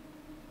self.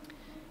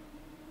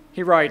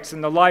 He writes,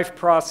 in the life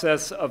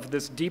process of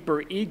this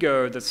deeper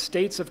ego, the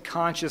states of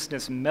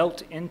consciousness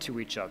melt into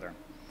each other.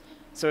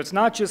 So it's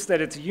not just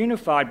that it's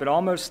unified, but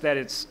almost that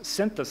it's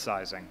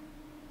synthesizing.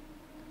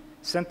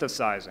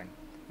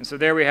 And so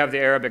there we have the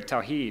Arabic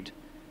tawhid,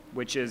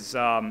 which is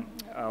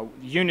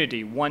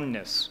unity,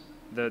 oneness,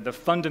 the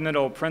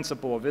fundamental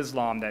principle of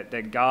Islam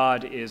that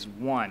God is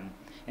one.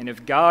 And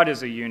if God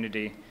is a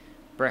unity,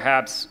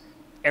 perhaps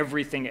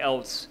everything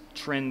else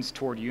trends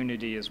toward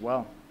unity as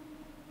well.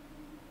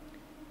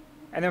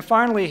 And then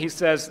finally, he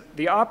says,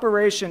 the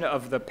operation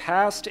of the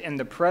past and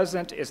the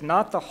present is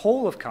not the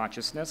whole of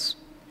consciousness.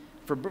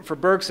 For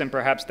Bergson,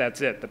 perhaps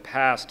that's it, the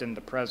past and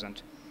the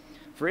present.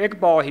 For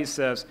Iqbal, he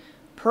says,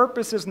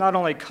 purposes not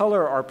only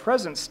color our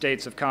present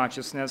states of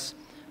consciousness,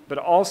 but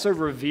also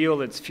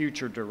reveal its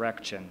future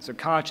direction. So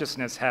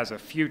consciousness has a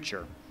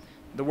future.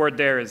 The word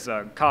there is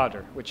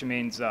qadr, which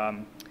means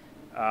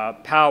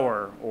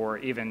power or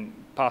even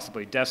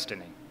possibly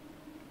destiny,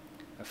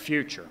 a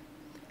future.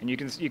 And you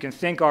can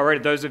think already,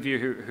 those of you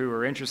who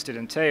are interested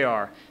in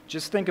Teilhard,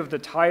 just think of the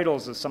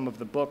titles of some of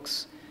the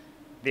books,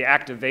 The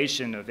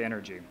Activation of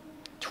Energy,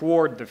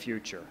 Toward the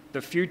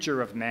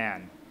Future of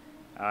Man.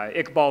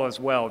 Iqbal as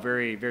well,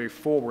 very, very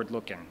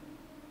forward-looking.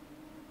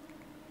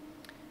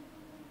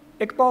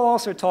 Iqbal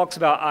also talks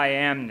about I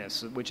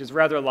amness, which is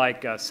rather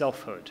like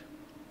selfhood.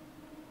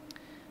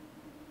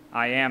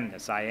 I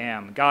amness, I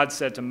am. God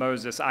said to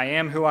Moses, I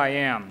am who I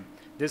am.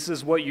 This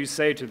is what you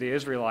say to the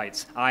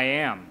Israelites, I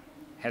am,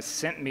 has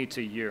sent me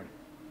to you.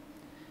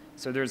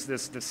 So there's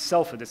this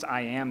selfhood, this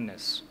I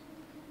amness.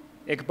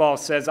 Iqbal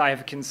says, I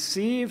have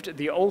conceived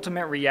the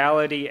ultimate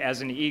reality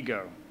as an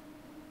ego.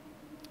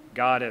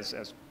 God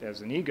as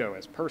an ego,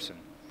 as person.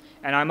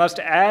 And I must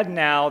add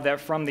now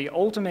that from the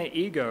ultimate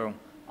ego,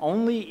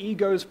 only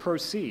egos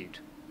proceed.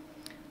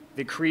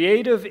 The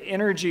creative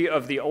energy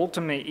of the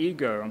ultimate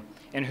ego,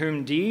 in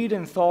whom deed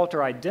and thought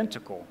are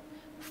identical,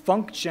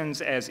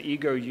 functions as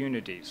ego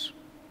unities.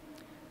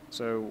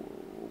 So,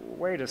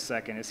 wait a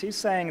second. Is he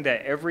saying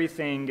that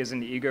everything is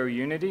an ego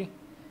unity?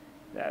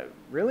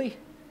 Really?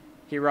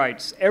 He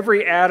writes,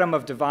 every atom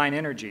of divine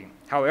energy,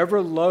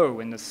 however low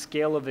in the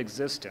scale of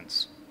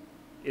existence,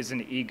 is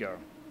an ego.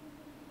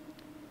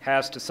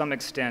 Has to some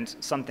extent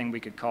something we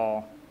could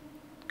call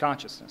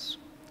consciousness.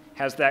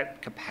 Has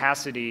that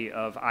capacity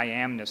of I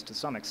amness to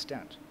some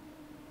extent.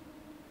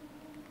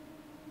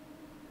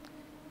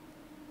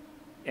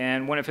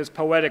 In one of his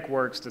poetic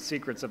works, The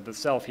Secrets of the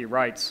Self, he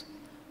writes,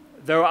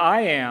 though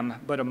I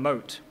am but a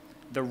mote,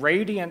 the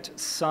radiant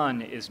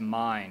sun is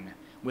mine.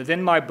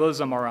 Within my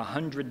bosom are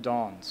 100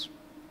 dawns.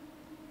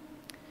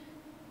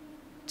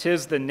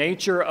 'Tis the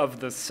nature of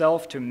the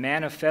self to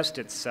manifest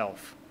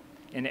itself.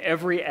 In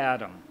every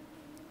atom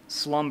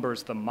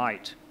slumbers the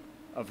might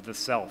of the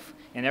self.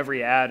 In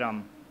every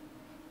atom,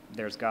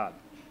 there's God.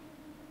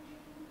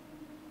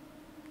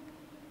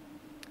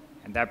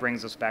 And that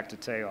brings us back to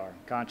Teilhard,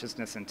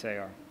 consciousness and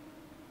Teilhard.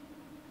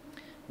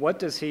 What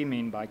does he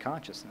mean by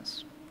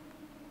consciousness?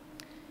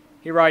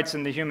 He writes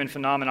in The Human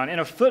Phenomenon, in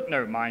a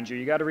footnote, mind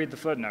you got to read the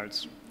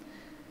footnotes.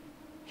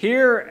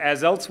 Here,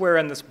 as elsewhere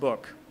in this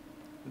book,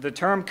 the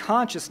term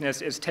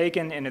consciousness is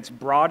taken in its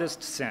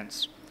broadest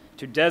sense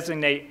to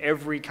designate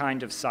every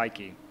kind of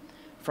psyche,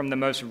 from the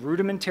most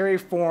rudimentary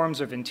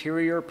forms of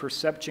interior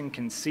perception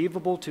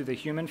conceivable to the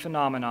human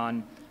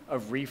phenomenon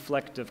of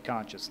reflective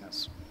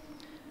consciousness.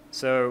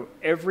 So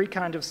every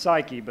kind of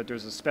psyche, but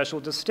there's a special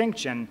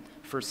distinction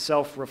for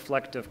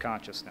self-reflective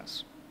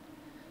consciousness.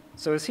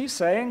 So is he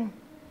saying,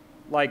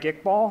 like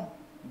Iqbal,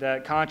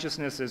 that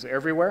consciousness is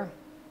everywhere?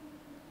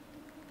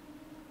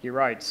 He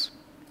writes,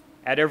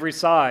 at every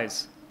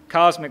size,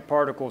 cosmic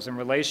particles in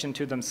relation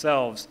to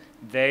themselves,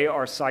 they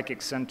are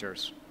psychic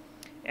centers.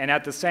 And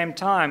at the same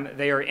time,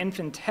 they are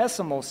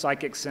infinitesimal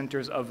psychic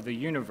centers of the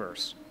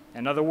universe.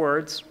 In other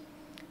words,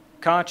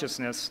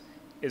 consciousness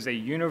is a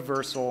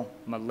universal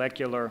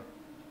molecular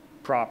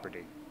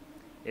property.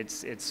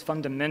 It's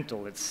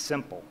fundamental, it's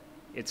simple,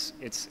 it's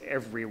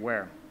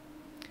everywhere.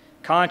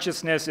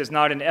 Consciousness is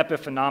not an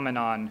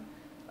epiphenomenon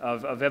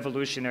of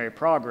evolutionary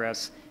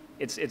progress,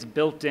 it's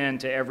built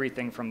into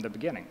everything from the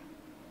beginning.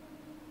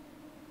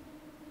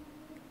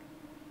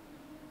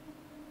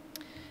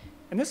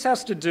 And this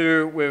has to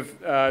do with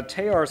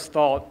Teilhard's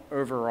thought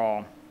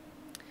overall.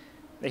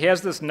 He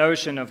has this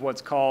notion of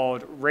what's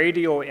called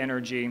radial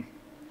energy,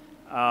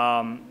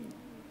 the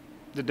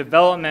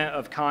development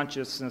of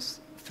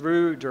consciousness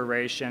through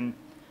duration,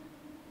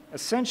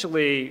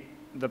 essentially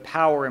the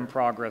power and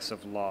progress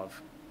of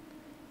love.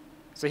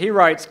 So he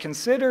writes,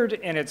 considered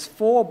in its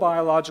full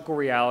biological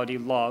reality,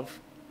 love,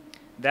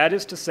 that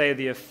is to say,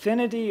 the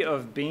affinity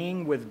of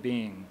being with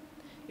being,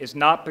 is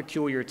not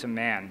peculiar to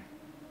man.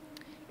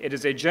 It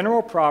is a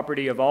general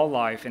property of all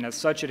life, and as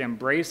such it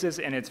embraces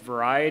in its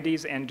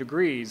varieties and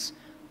degrees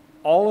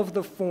all of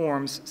the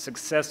forms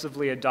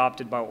successively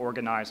adopted by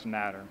organized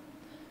matter.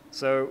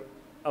 So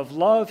of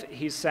love,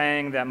 he's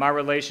saying that my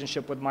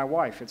relationship with my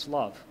wife, it's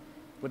love.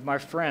 With my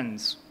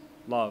friends,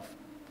 love.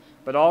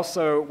 But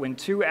also when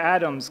two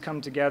atoms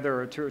come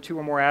together, or two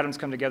or more atoms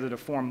come together to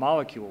form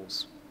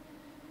molecules,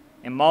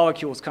 and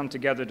molecules come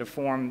together to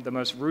form the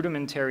most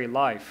rudimentary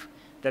life,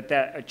 that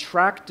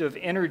attractive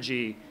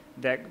energy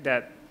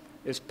that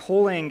is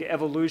pulling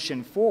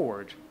evolution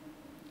forward,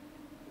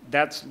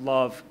 that's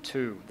love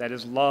too. That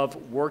is love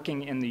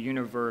working in the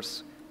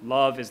universe.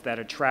 Love is that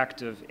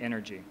attractive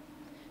energy.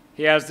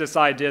 He has this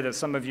idea that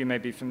some of you may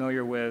be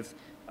familiar with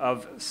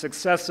of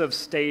successive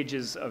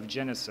stages of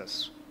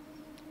genesis,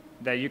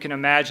 that you can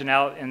imagine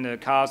out in the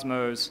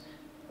cosmos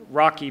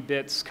rocky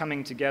bits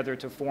coming together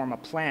to form a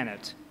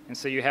planet, And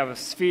so you have a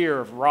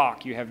sphere of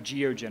rock, you have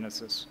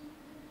geogenesis.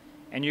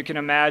 And you can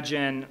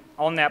imagine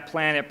on that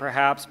planet,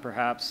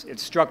 perhaps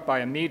it's struck by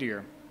a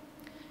meteor.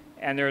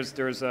 And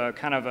there's a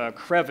kind of a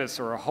crevice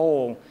or a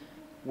hole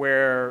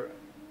where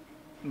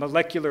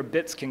molecular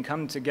bits can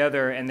come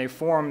together and they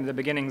form the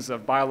beginnings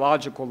of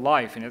biological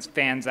life, and it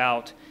fans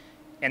out.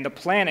 And the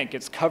planet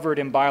gets covered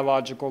in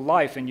biological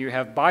life, and you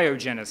have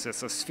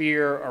biogenesis, a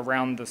sphere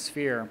around the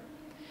sphere.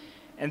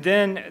 And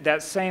then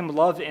that same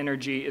love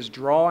energy is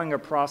drawing a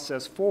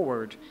process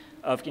forward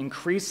of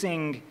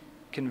increasing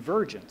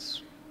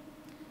convergence.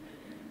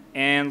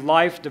 And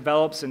life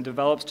develops and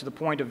develops to the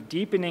point of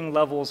deepening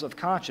levels of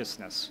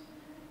consciousness.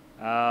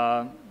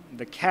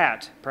 The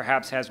cat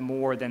perhaps has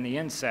more than the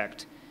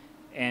insect,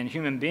 and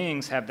human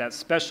beings have that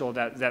special,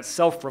 that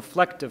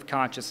self-reflective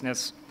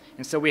consciousness.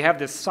 And so we have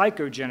this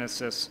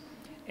psychogenesis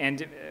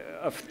and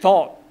of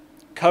thought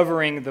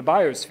covering the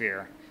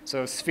biosphere.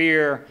 So a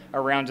sphere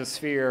around a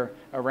sphere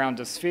around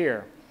a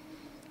sphere.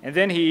 And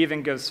then he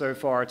even goes so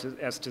far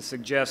as to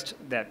suggest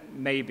that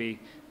maybe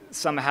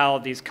somehow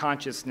these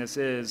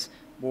consciousnesses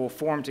will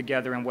form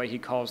together in what he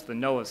calls the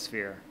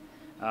noosphere,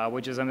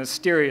 which is a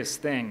mysterious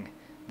thing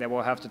that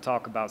we'll have to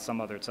talk about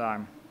some other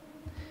time.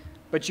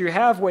 But you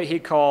have what he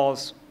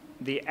calls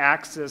the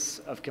axis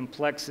of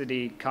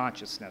complexity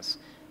consciousness,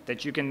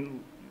 that you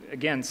can,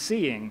 again,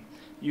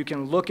 you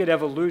can look at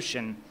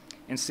evolution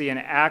and see an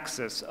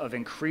axis of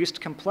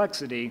increased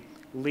complexity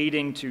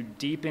leading to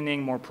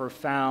deepening, more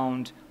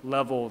profound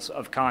levels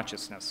of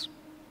consciousness.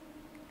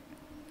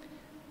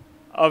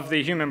 Of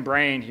the human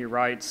brain, he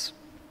writes,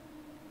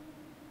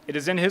 "It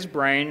is in his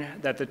brain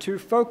that the two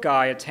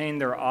foci attain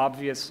their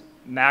obvious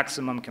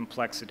maximum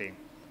complexity.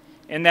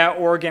 In that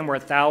organ where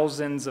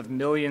thousands of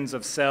millions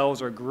of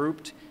cells are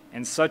grouped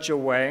in such a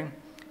way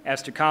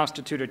as to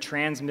constitute a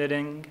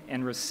transmitting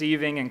and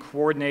receiving and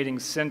coordinating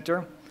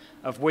center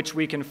of which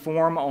we can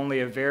form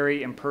only a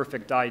very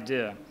imperfect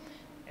idea."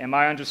 And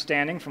my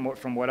understanding,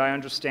 from what I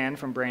understand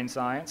from brain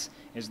science,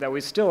 is that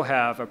we still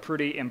have a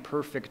pretty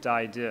imperfect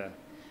idea.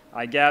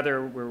 I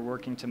gather we're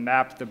working to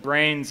map the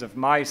brains of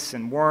mice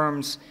and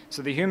worms,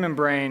 so the human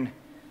brain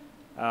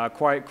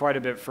quite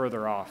a bit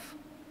further off.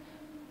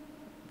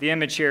 The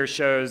image here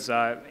shows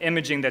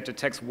imaging that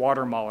detects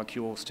water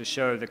molecules to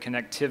show the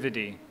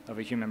connectivity of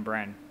a human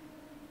brain.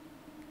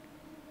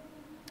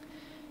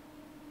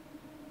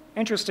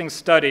 Interesting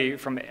study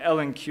from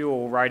Ellen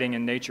Kuehl, writing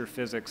in Nature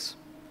Physics.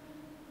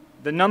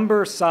 The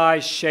number,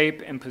 size,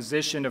 shape, and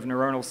position of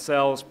neuronal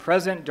cells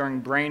present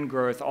during brain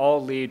growth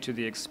all lead to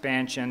the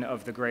expansion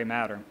of the gray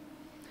matter,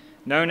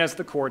 known as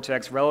the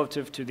cortex,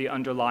 relative to the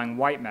underlying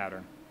white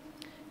matter.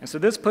 And so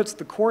this puts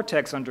the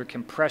cortex under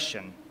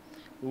compression,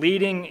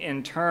 leading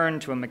in turn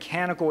to a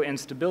mechanical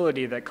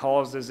instability that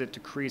causes it to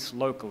crease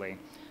locally.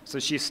 So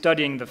she's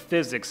studying the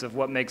physics of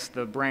what makes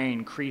the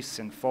brain crease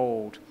and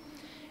fold.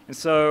 And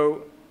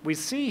so we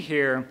see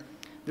here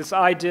this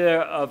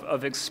idea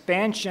of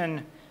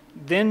expansion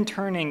then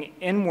turning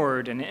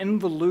inward, an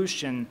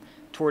involution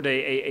toward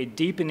a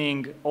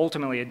deepening,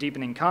 ultimately a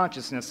deepening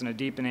consciousness and a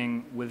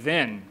deepening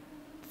within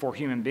for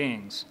human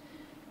beings.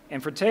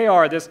 And for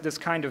Teilhard, this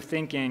kind of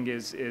thinking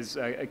is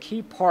a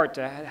key part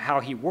to how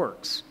he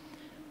works.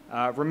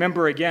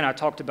 Remember again, I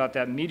talked about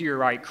that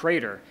meteorite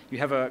crater. You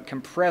have a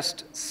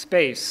compressed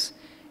space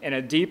and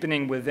a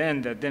deepening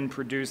within that then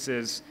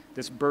produces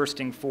this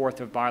bursting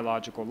forth of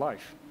biological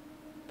life,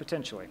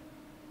 potentially.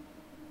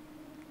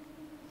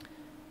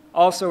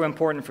 Also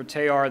important for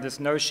Teilhard, this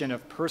notion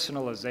of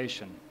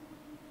personalization.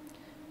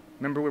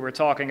 Remember we were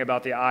talking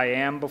about the I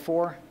am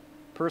before?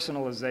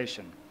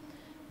 Personalization.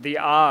 The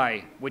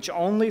I, which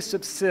only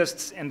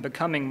subsists in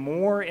becoming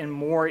more and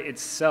more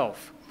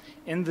itself,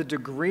 in the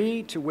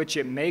degree to which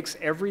it makes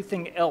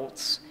everything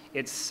else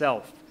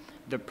itself,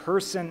 the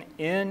person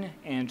in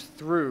and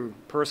through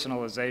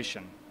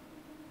personalization.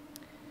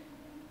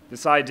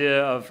 This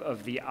idea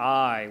of the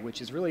I, which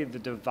is really the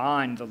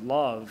divine, the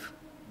love,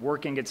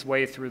 working its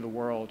way through the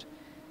world.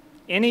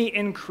 Any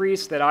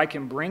increase that I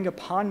can bring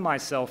upon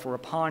myself or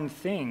upon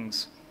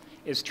things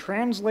is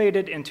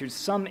translated into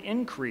some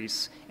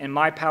increase in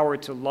my power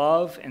to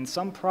love and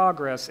some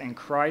progress in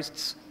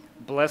Christ's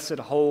blessed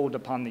hold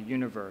upon the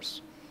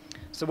universe.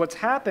 So what's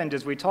happened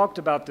is we talked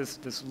about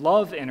this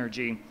love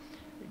energy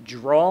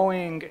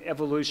drawing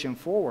evolution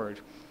forward,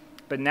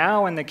 but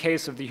now in the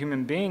case of the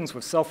human beings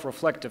with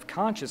self-reflective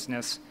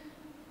consciousness,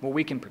 well,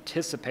 we can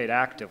participate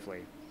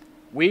actively.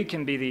 We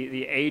can be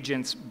the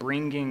agents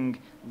bringing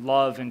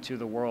love into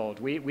the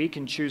world. We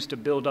can choose to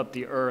build up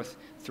the earth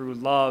through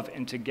love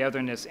and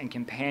togetherness and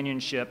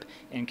companionship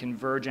and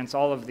convergence,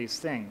 all of these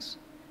things.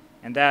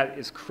 And that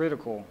is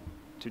critical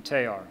to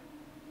Teilhard.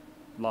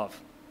 Love.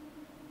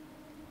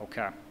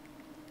 Okay.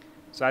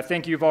 So I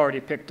think you've already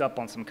picked up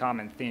on some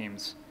common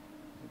themes,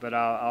 but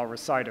I'll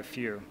recite a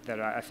few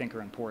that I think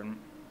are important.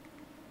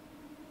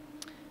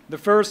 The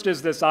first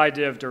is this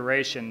idea of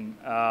duration,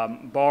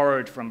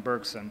 borrowed from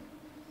Bergson.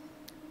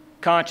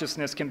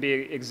 Consciousness can be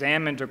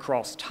examined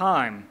across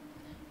time,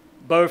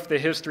 both the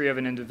history of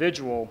an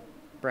individual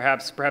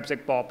Perhaps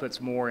Iqbal puts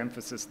more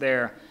emphasis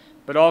there,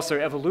 but also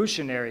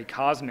evolutionary,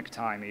 cosmic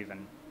time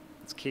even.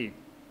 It's key.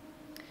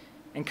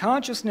 And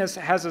consciousness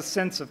has a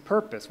sense of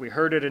purpose. We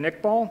heard it in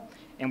Iqbal,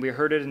 and we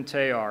heard it in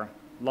Teilhard,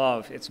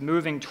 love. It's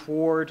moving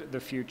toward the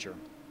future.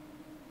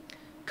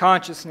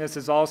 Consciousness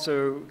is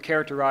also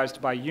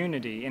characterized by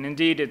unity, and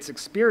indeed it's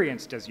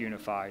experienced as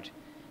unified.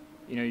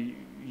 You know,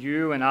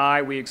 you and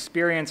I, we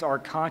experience our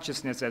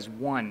consciousness as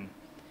one,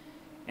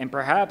 and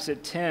perhaps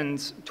it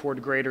tends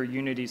toward greater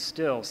unity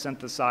still,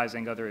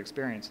 synthesizing other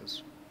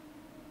experiences.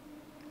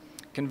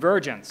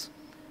 Convergence,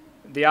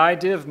 the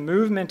idea of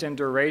movement and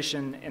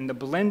duration and the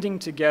blending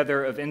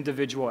together of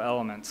individual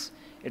elements.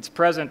 It's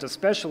present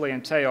especially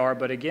in Teilhard,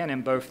 but again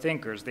in both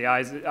thinkers, the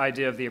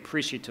idea of the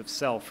appreciative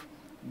self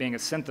being a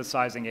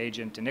synthesizing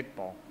agent in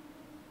Iqbal.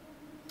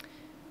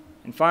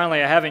 And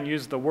finally, I haven't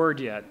used the word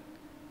yet,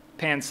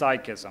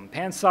 panpsychism.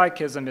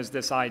 Panpsychism is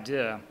this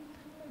idea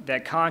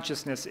that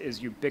consciousness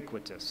is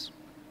ubiquitous,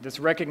 this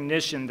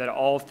recognition that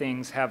all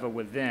things have a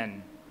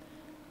within.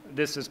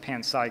 This is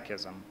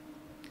panpsychism.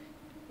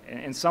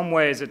 In some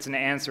ways, it's an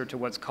answer to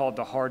what's called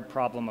the hard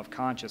problem of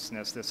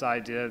consciousness, this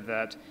idea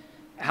that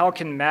how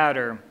can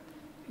matter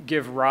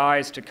give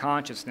rise to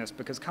consciousness,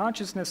 because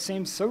consciousness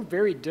seems so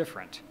very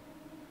different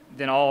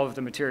than all of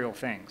the material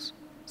things.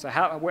 So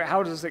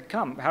how does it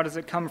come? How does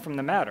it come from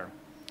the matter?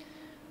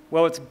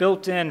 Well, it's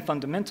built in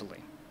fundamentally,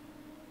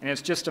 and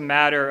it's just a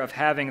matter of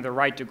having the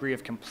right degree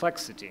of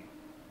complexity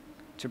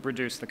to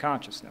produce the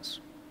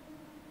consciousness.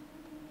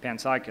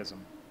 Panpsychism.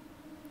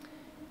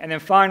 And then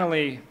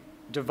finally,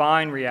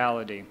 divine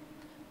reality.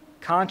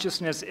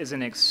 Consciousness is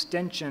an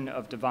extension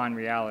of divine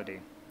reality.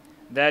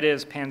 That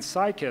is,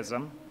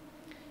 panpsychism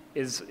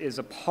is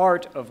a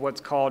part of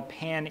what's called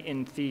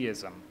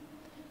panentheism.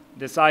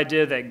 This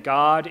idea that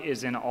God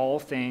is in all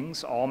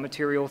things, all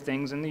material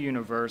things in the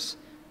universe,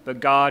 but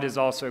God is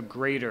also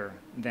greater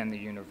than the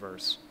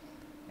universe.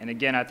 And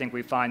again, I think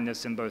we find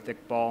this in both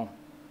Iqbal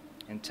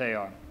and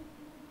Teilhard.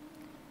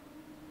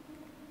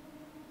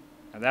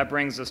 Now that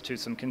brings us to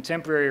some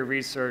contemporary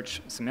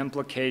research, some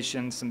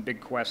implications, some big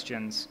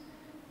questions.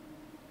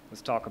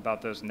 Let's talk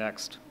about those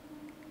next.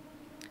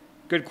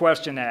 Good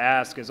question to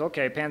ask is,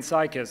 okay,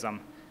 panpsychism,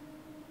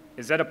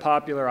 is that a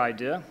popular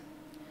idea?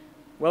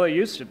 Well, it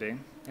used to be.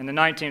 In the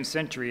 19th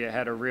century, it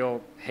had a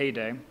real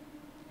heyday,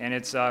 and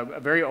it's a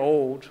very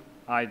old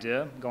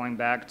idea going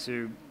back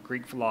to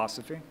Greek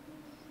philosophy.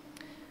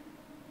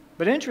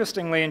 But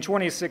interestingly, in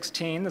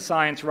 2016, the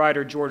science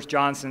writer George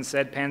Johnson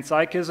said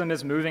panpsychism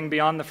is moving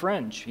beyond the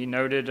fringe. He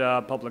noted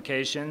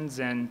publications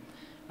and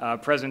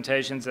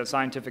presentations at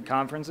scientific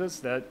conferences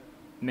that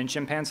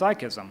mention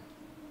panpsychism.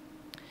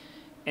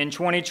 In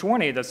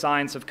 2020, the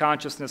Science of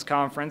Consciousness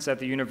Conference at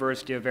the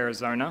University of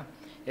Arizona,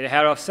 it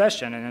had a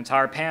session, an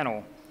entire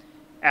panel,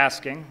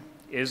 asking,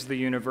 is the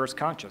universe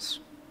conscious?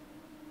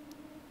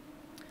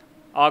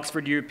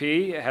 Oxford UP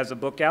has a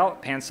book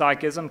out,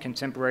 Panpsychism,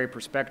 Contemporary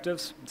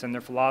Perspectives. It's in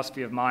their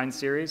Philosophy of Mind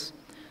series.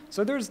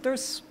 So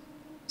there's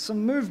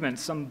some movement,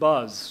 some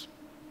buzz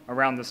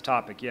around this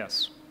topic,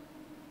 yes.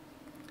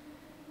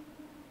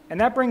 And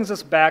that brings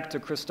us back to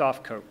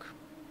Christoph Koch.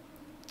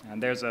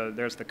 And there's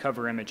the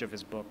cover image of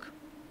his book.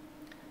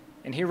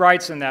 And he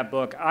writes in that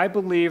book, I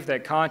believe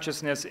that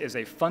consciousness is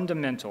a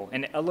fundamental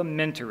and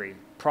elementary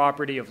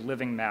property of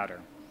living matter.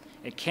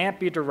 It can't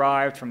be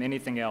derived from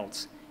anything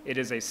else. It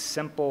is a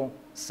simple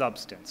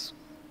substance.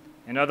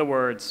 In other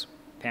words,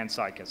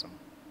 panpsychism.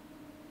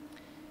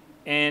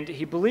 And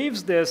he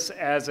believes this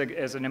as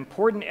an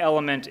important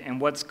element in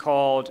what's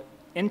called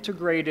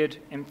integrated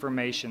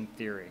information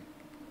theory.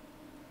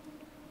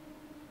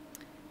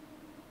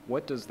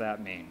 What does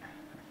that mean?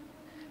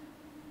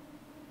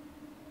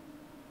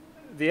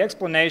 The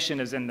explanation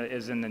is in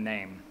the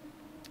name.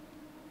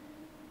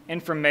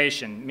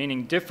 Information,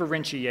 meaning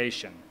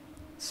differentiation.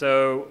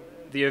 So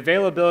the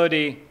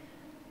availability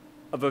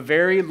of a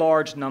very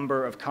large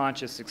number of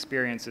conscious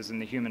experiences in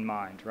the human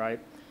mind, right?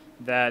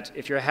 That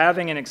if you're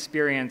having an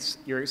experience,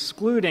 you're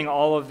excluding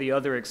all of the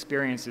other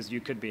experiences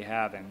you could be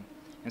having.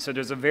 And so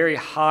there's a very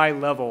high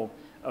level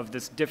of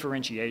this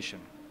differentiation.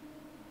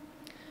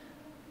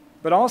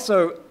 But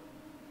also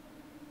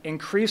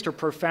increased or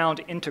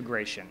profound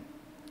integration.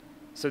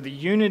 So the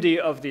unity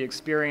of the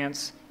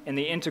experience and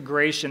the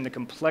integration, the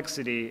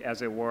complexity,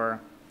 as it were,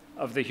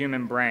 of the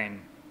human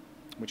brain,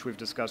 which we've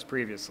discussed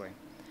previously.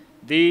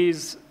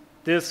 This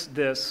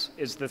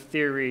is the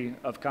theory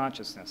of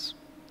consciousness,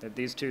 that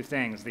these two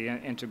things, the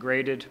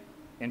integrated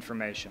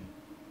information.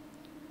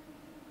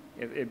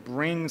 It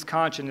brings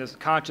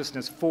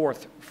consciousness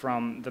forth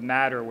from the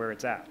matter where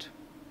it's at,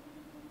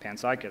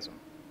 panpsychism.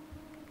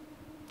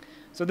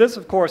 So this,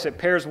 of course, it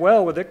pairs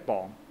well with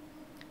Iqbal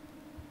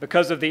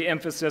because of the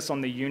emphasis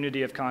on the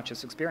unity of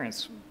conscious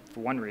experience, for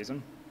one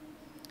reason.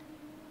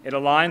 It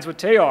aligns with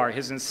Teilhard,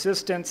 his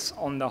insistence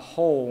on the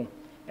whole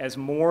as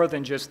more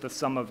than just the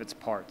sum of its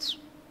parts.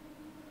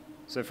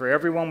 So for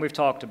everyone we've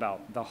talked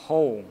about, the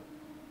whole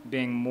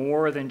being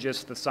more than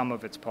just the sum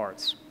of its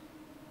parts.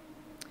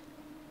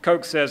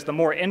 Koch says, the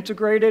more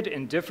integrated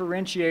and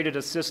differentiated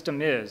a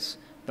system is,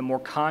 the more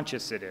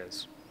conscious it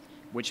is.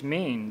 which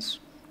means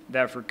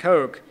that for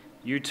Koch,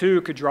 you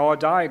too could draw a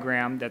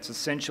diagram that's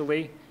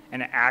essentially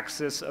an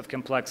axis of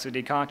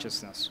complexity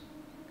consciousness.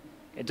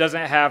 It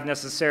doesn't have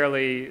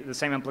necessarily the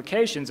same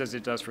implications as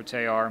it does for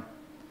Teilhard,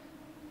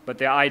 but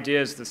the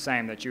idea is the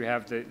same, that you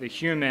have the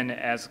human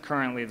as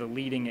currently the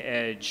leading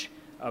edge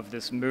of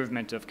this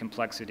movement of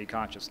complexity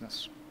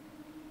consciousness.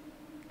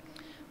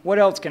 What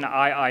else can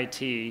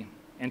IIT,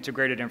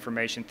 integrated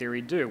information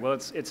theory, do? Well,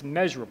 it's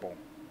measurable.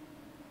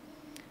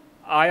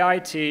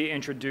 IIT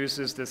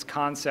introduces this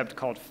concept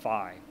called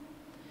phi.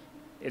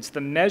 It's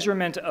the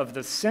measurement of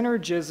the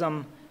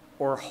synergism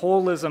or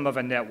holism of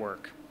a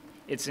network.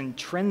 Its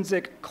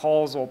intrinsic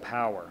causal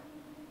power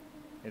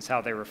is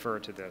how they refer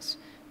to this,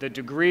 the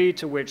degree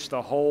to which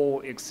the whole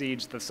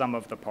exceeds the sum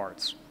of the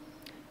parts.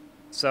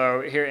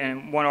 So here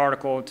in one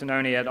article,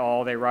 Tononi et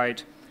al., they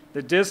write,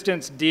 the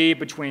distance d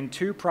between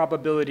two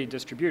probability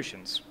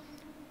distributions,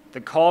 the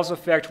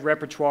cause-effect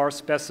repertoire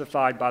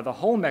specified by the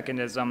whole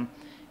mechanism,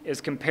 is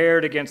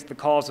compared against the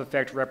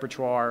cause-effect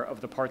repertoire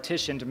of the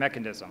partitioned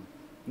mechanism.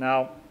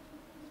 Now,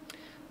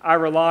 I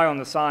rely on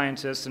the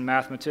scientists and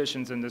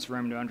mathematicians in this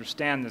room to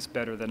understand this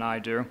better than I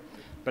do,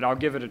 but I'll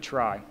give it a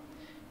try.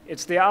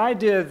 It's the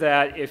idea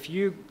that if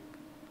you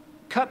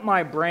cut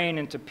my brain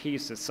into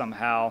pieces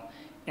somehow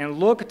and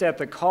looked at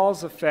the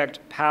cause-effect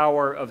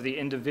power of the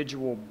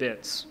individual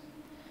bits,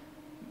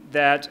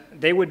 that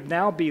they would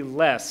now be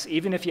less,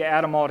 even if you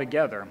add them all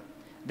together,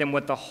 than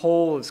what the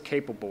whole is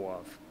capable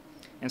of.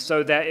 And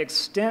so that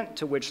extent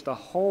to which the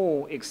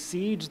whole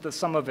exceeds the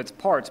sum of its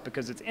parts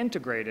because it's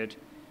integrated,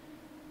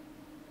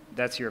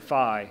 that's your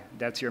phi,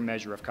 that's your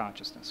measure of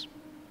consciousness.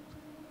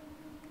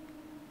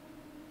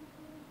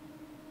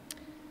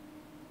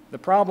 The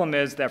problem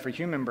is that for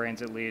human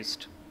brains at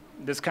least,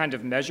 this kind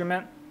of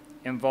measurement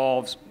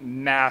involves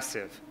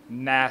massive,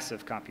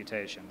 massive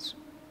computations.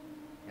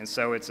 And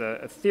so it's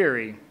a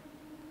theory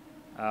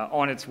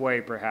on its way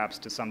perhaps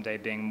to someday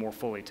being more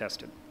fully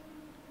tested.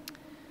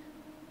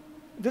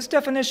 This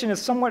definition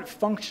is somewhat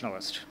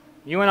functionalist.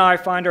 You and I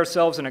find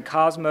ourselves in a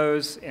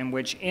cosmos in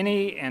which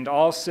any and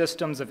all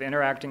systems of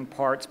interacting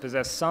parts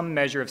possess some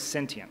measure of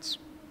sentience.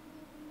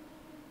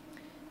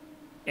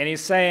 And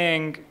he's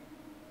saying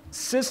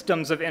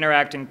systems of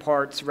interacting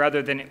parts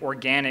rather than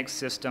organic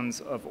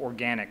systems of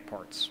organic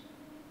parts.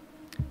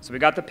 So we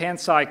got the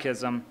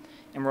panpsychism,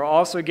 and we're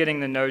also getting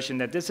the notion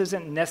that this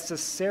isn't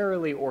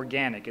necessarily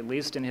organic, at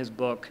least in his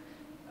book,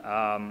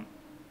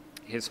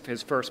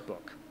 his first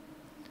book.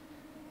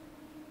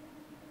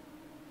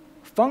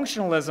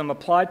 Functionalism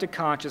applied to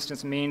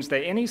consciousness means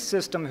that any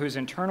system whose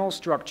internal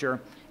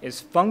structure is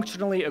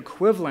functionally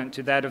equivalent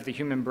to that of the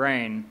human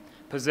brain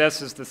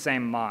possesses the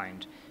same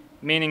mind,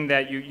 meaning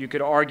that you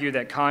could argue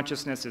that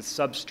consciousness is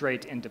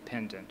substrate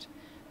independent,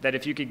 that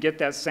if you could get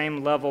that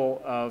same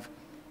level of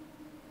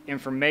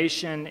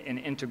information and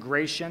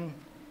integration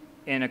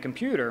in a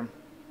computer,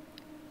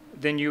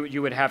 then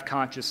you would have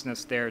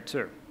consciousness there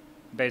too,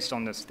 based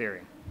on this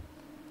theory.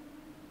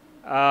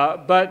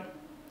 But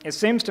it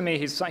seems to me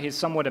he's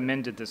somewhat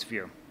amended this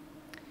view.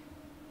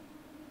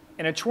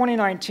 In a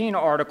 2019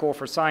 article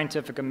for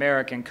Scientific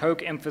American,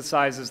 Koch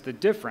emphasizes the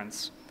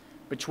difference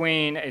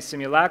between a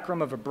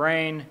simulacrum of a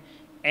brain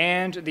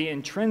and the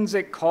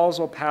intrinsic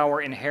causal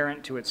power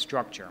inherent to its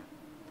structure.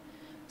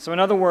 So in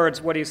other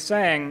words, what he's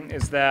saying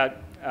is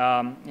that,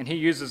 and he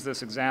uses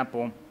this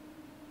example,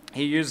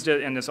 he used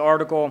it in this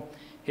article.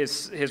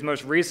 His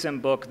most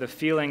recent book, The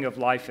Feeling of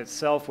Life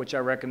Itself, which I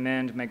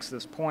recommend, makes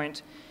this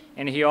point.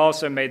 And he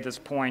also made this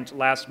point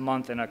last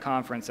month in a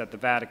conference at the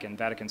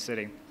Vatican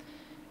City.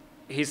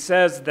 He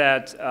says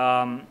that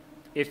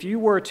if you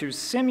were to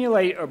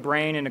simulate a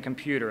brain in a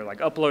computer, like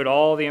upload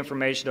all the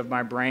information of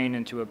my brain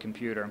into a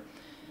computer,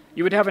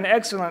 you would have an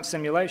excellent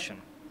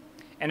simulation.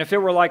 And if it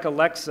were like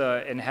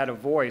Alexa and had a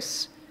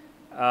voice,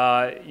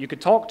 you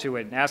could talk to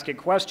it and ask it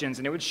questions,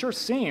 and it would sure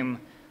seem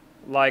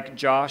like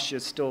Josh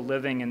is still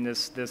living in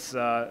this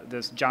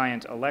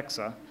giant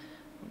Alexa.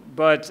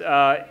 But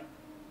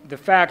the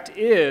fact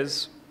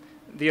is,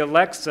 the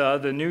Alexa,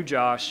 the new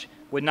Josh,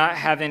 would not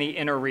have any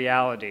inner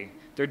reality.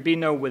 There'd be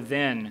no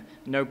within,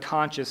 no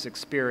conscious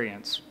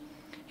experience.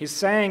 He's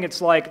saying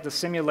it's like the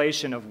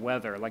simulation of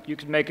weather. Like you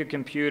could make a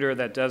computer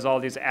that does all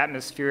these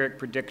atmospheric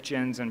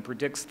predictions and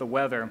predicts the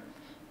weather,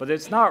 but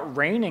it's not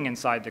raining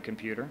inside the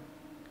computer.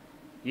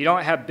 You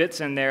don't have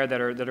bits in there that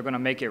are going to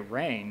make it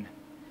rain.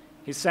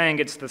 He's saying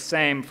it's the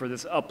same for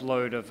this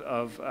upload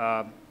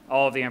of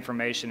all of the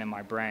information in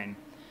my brain.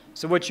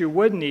 So what you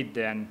would need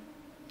then,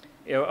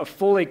 a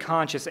fully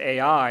conscious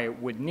AI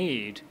would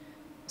need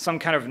some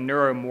kind of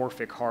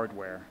neuromorphic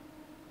hardware,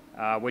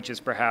 which is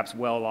perhaps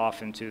well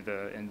off in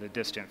the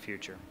distant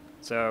future.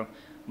 So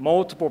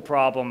multiple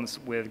problems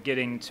with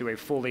getting to a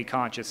fully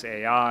conscious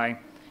AI,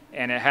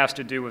 and it has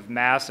to do with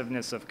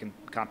massiveness of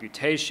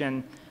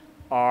computation,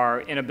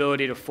 our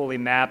inability to fully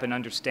map and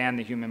understand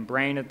the human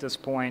brain at this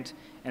point,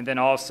 and then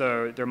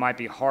also there might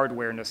be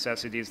hardware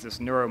necessities, this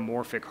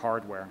neuromorphic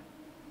hardware.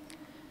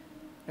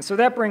 And so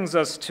that brings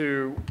us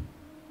to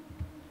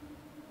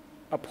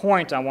a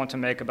point I want to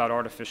make about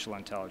artificial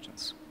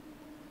intelligence.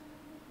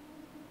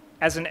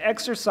 As an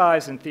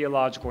exercise in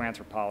theological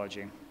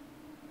anthropology,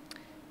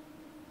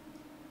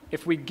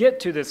 if we get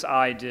to this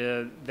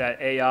idea that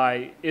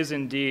AI is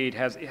indeed,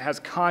 has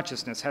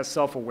consciousness, has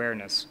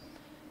self-awareness,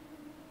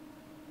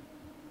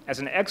 as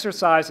an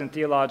exercise in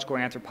theological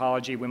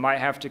anthropology, we might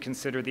have to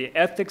consider the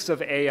ethics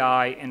of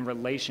AI in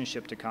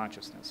relationship to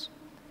consciousness.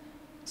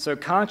 So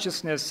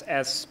consciousness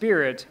as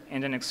spirit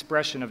and an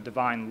expression of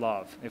divine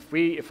love. If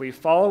we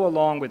follow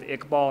along with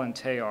Iqbal and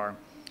Teilhard,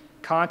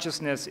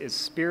 consciousness is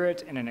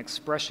spirit and an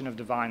expression of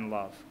divine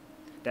love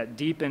that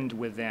deepened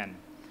within.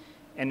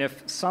 And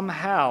if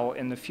somehow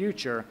in the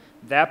future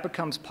that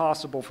becomes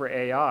possible for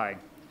AI,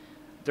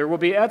 there will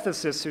be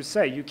ethicists who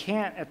say you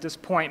can't at this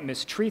point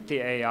mistreat the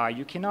AI,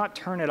 you cannot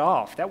turn it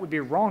off. That would be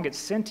wrong, it's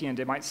sentient,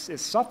 it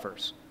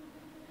suffers.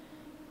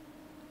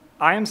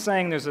 I am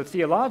saying there's a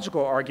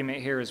theological argument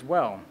here as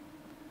well,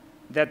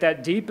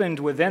 that deepened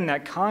within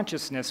that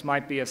consciousness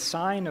might be a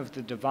sign of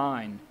the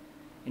divine,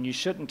 and you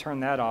shouldn't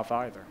turn that off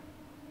either.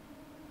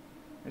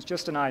 It's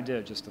just an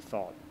idea, just a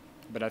thought,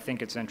 but I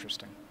think it's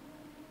interesting.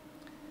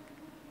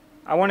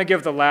 I want to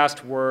give the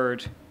last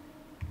word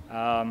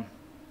to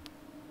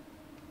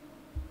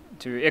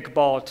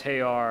Iqbal,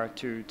 Teilhard,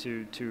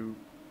 to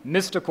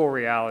mystical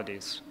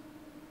realities,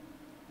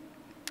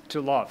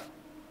 to love.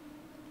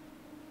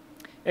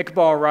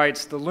 Iqbal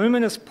writes, "The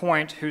luminous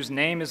point whose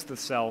name is the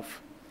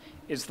self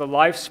is the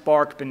life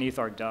spark beneath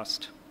our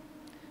dust.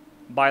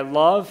 By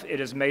love it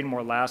is made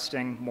more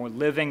lasting, more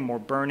living, more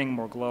burning,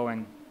 more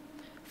glowing.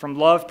 From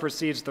love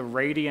proceeds the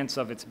radiance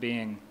of its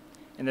being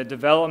and the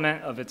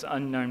development of its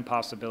unknown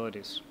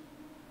possibilities."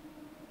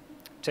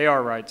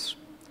 Teilhard writes,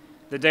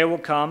 "The day will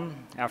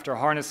come, after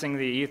harnessing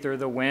the ether,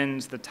 the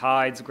winds, the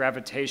tides,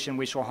 gravitation,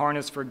 we shall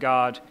harness for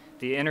God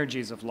the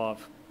energies of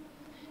love.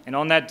 And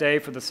on that day,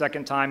 for the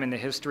second time in the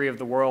history of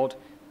the world,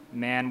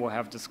 man will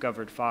have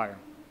discovered fire."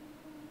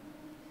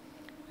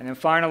 And then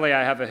finally,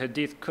 I have a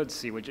Hadith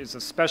Qudsi, which is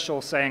a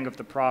special saying of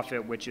the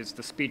Prophet, which is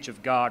the speech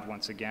of God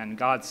once again.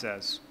 God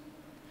says,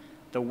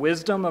 "The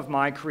wisdom of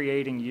my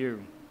creating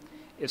you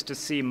is to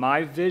see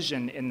my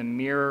vision in the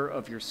mirror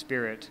of your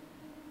spirit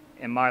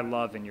and my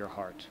love in your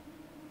heart."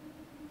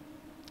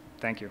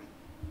 Thank you.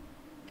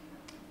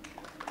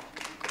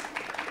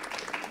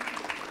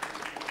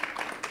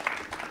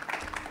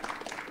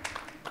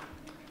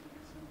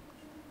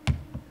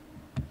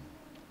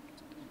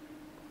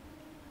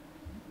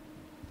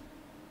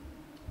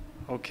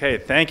 Okay,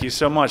 thank you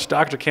so much,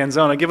 Dr.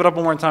 Canzona. Give it up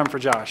one more time for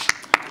Josh.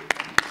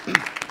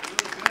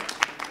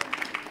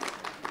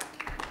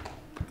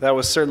 That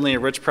was certainly a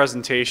rich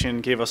presentation,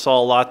 gave us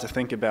all a lot to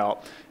think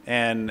about.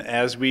 And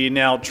as we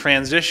now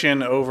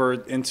transition over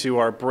into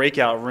our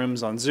breakout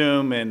rooms on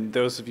Zoom, and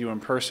those of you in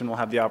person will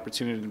have the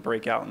opportunity to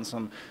break out in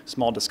some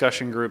small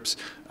discussion groups,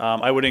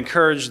 I would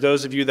encourage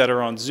those of you that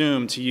are on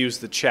Zoom to use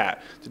the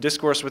chat, to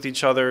discourse with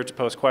each other, to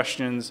post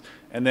questions,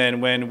 and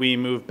then when we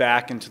move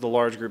back into the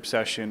large group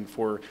session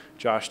for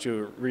Josh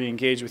to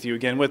re-engage with you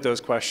again with those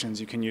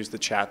questions, you can use the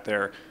chat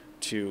there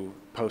to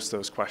post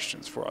those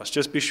questions for us.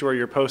 Just be sure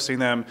you're posting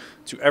them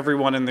to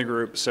everyone in the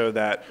group so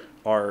that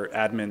our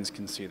admins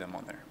can see them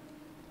on there.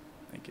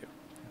 Thank you.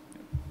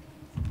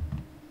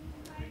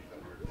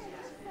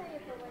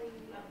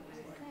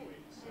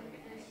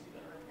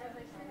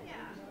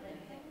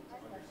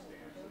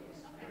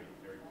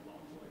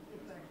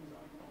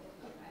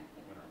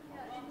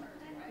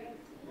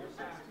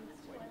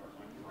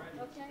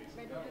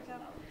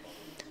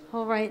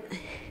 All right.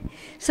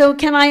 So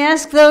can I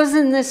ask those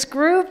in this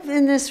group,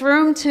 in this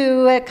room,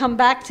 to come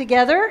back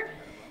together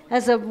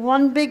as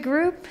one big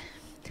group?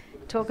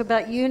 Talk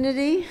about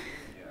unity.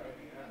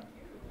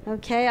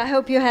 Okay, I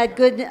hope you had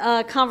good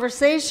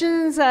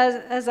conversations,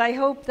 as I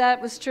hope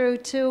that was true,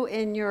 too,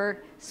 in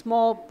your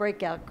small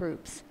breakout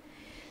groups.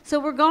 So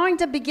we're going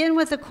to begin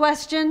with a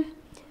question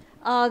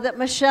that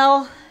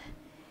Michelle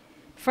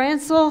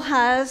Francel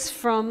has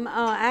from,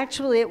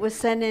 actually it was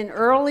sent in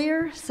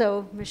earlier,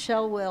 so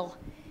Michelle will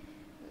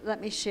let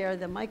me share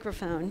the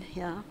microphone,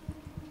 yeah.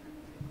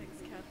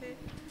 Thanks, Kathy.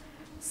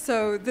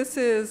 So this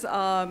is,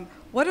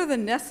 what are the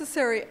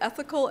necessary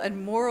ethical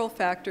and moral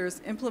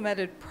factors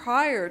implemented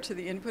prior to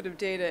the input of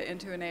data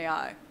into an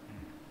AI?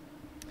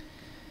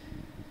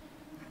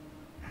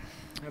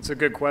 That's a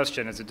good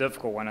question. It's a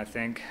difficult one, I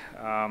think.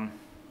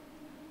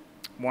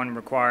 One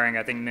requiring,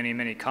 I think, many,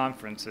 many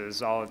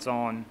conferences all its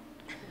own.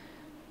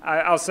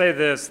 I'll say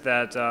this,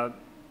 that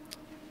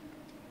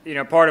you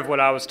know, part of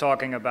what I was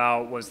talking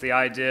about was the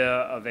idea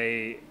of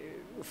a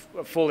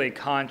fully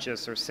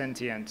conscious or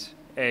sentient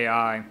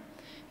AI.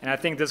 And I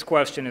think this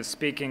question is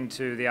speaking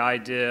to the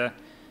idea,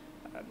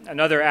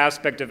 another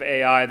aspect of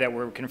AI that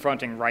we're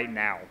confronting right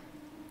now,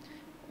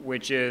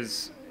 which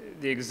is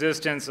the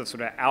existence of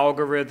sort of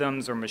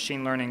algorithms or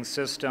machine learning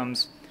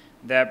systems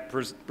that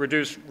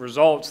produce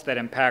results that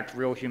impact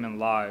real human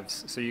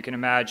lives. So you can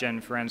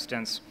imagine, for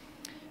instance,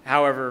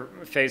 however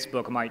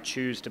Facebook might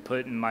choose to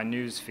put in my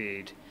news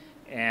feed,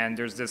 And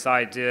there's this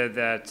idea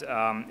that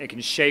it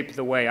can shape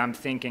the way I'm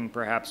thinking,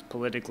 perhaps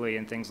politically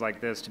and things like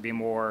this, to be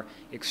more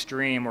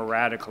extreme or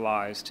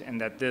radicalized,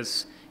 and that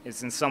this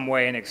is in some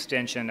way an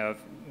extension of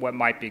what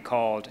might be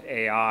called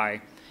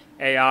AI.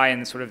 AI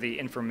in sort of the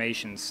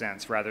information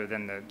sense rather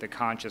than the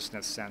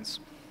consciousness sense.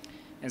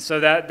 And so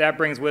that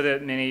brings with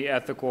it many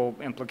ethical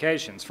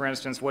implications. For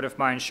instance, what if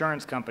my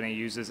insurance company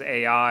uses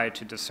AI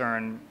to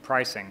discern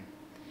pricing?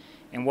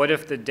 And what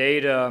if the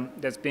data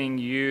that's being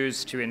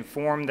used to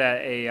inform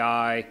that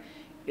AI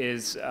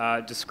is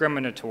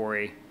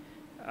discriminatory,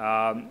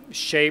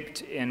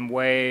 shaped in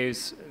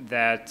ways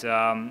that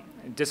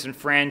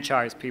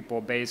disenfranchise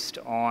people based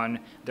on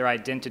their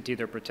identity,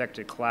 their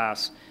protected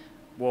class?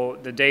 Well,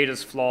 the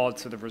data's flawed,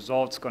 so the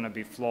result's going to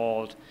be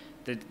flawed.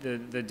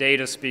 The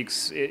data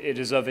speaks, it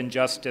is of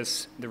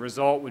injustice. The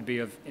result would be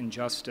of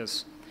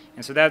injustice.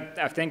 And so that,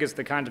 I think, is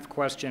the kind of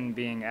question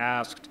being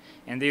asked.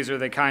 And these are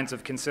the kinds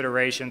of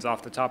considerations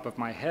off the top of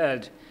my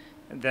head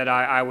that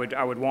I would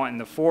want in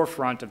the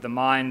forefront of the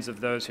minds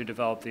of those who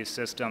develop these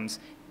systems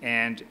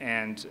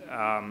and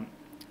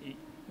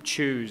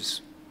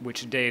choose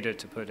which data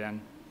to put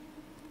in.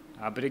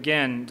 But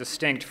again,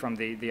 distinct from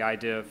the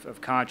idea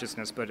of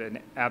consciousness, but an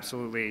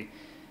absolutely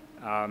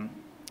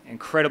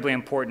incredibly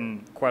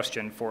important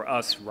question for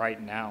us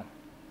right now.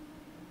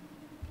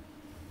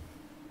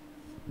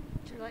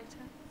 Would you like to?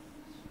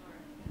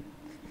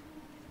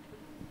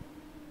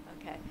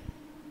 Okay.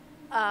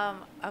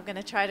 I'm going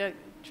to try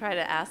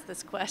to ask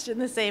this question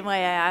the same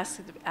way I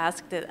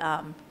asked it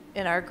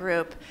in our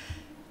group.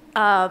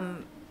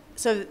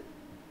 So,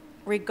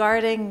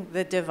 regarding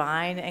the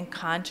divine and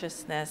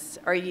consciousness,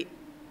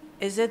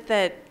 is it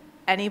that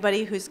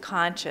anybody who's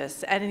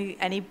conscious,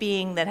 any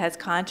being that has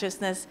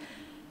consciousness,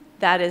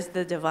 that is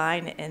the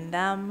divine in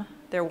them?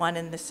 They're one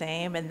and the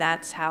same, and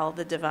that's how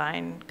the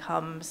divine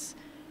comes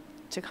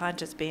to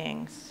conscious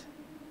beings?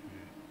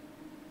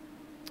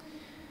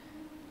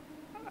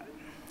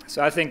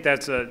 So I think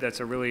that's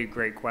a really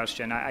great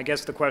question. I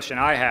guess the question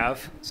I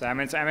have, so I'm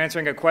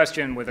answering a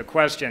question with a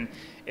question,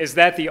 is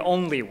that the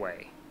only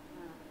way?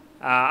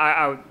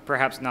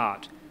 Perhaps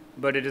not,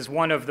 but it is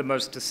one of the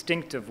most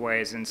distinctive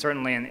ways, and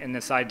certainly in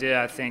this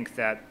idea, I think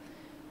that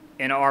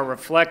in our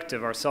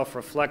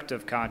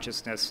self-reflective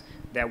consciousness,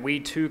 that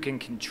we too can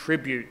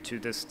contribute to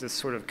this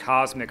sort of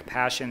cosmic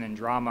passion and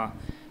drama,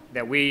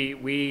 that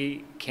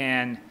we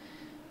can.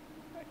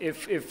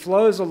 It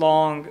flows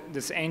along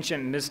this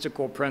ancient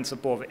mystical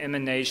principle of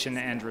emanation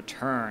and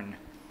return,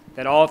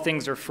 that all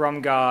things are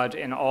from God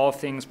and all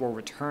things will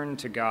return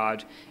to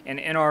God. And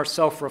in our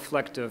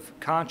self-reflective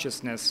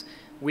consciousness,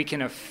 we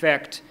can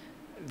affect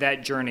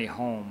that journey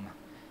home.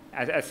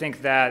 I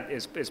think that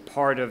is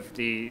part of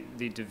the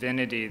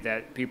divinity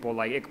that people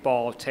like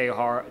Iqbal,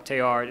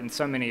 Teilhard, and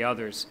so many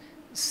others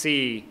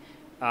see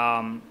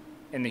in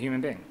the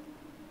human being.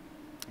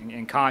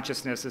 In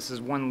consciousness, this is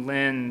one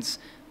lens,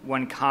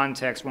 one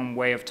context, one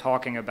way of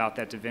talking about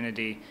that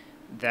divinity,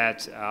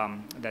 that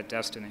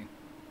destiny.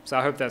 So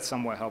I hope that's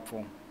somewhat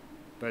helpful.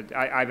 But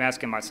I'm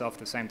asking myself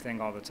the same thing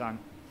all the time.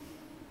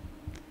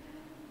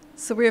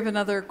 So we have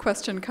another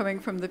question coming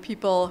from the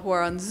people who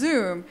are on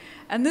Zoom,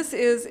 and this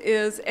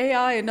is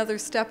AI another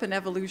step in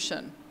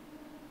evolution?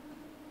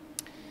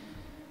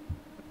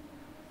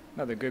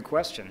 Another good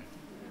question.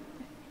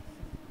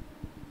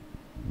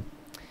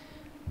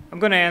 I'm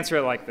going to answer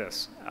it like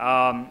this.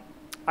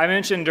 I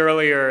mentioned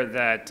earlier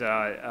that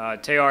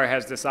Teilhard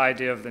has this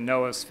idea of the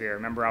noosphere.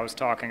 Remember, I was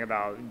talking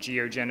about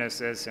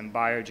geogenesis and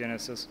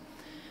biogenesis.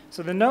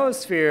 So the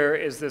noosphere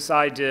is this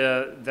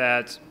idea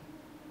that,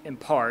 in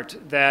part,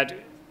 that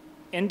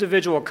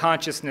individual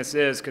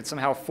consciousnesses could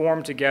somehow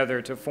form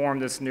together to form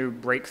this new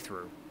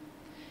breakthrough.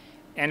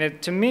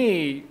 And to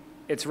me,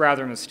 it's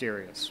rather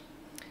mysterious.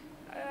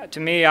 To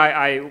me,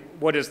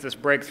 what is this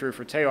breakthrough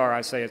for Teilhard?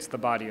 I say it's the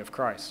body of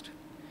Christ.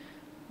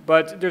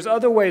 But there's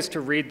other ways to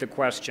read the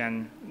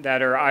question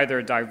that are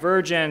either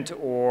divergent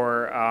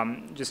or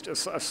just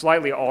a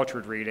slightly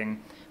altered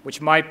reading,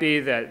 which might be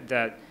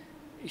that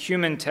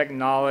human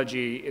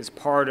technology is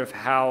part of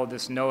how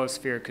this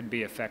noosphere could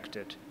be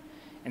affected.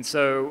 And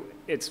so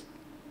it's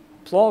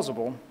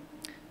plausible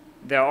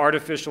that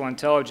artificial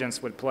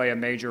intelligence would play a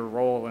major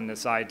role in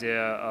this idea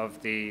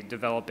of the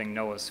developing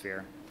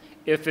noosphere.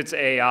 If it's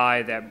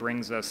AI that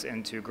brings us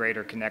into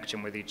greater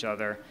connection with each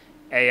other,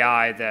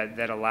 AI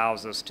that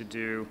allows us to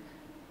do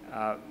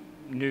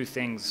new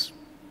things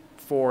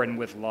for and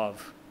with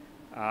love.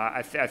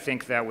 I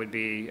think that would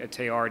be a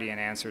Teilhardian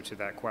answer to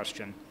that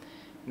question.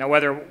 Now,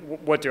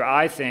 what do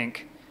I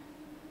think?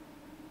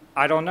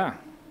 I don't know.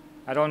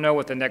 I don't know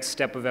what the next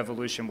step of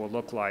evolution will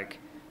look like.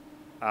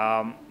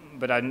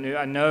 But I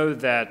know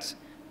that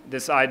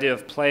this idea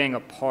of playing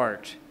a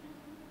part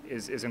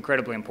is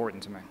incredibly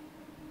important to me.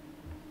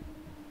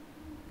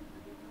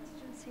 Other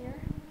questions here?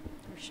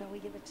 Or shall we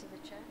give it to the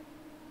chat?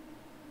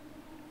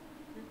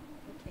 No?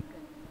 Okay,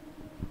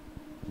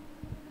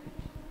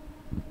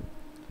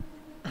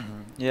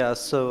 good. Yeah,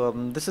 so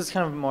this is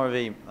kind of more of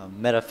a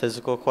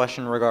metaphysical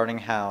question regarding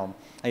how,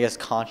 I guess,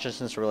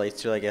 consciousness relates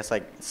to, I guess,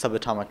 like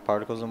subatomic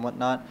particles and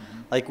whatnot.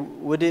 Like,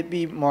 would it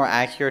be more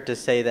accurate to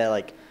say that,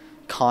 like,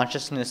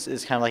 consciousness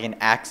is kind of like an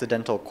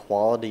accidental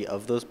quality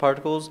of those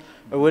particles?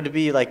 Or would it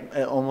be, like,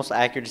 almost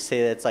accurate to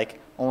say that it's, like,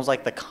 almost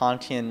like the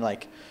Kantian,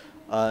 like,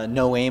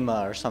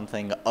 noema or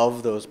something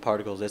of those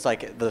particles? It's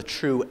like the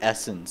true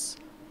essence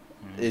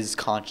is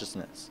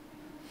consciousness.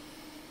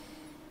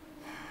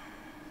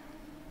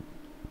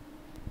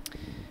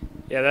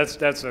 Yeah,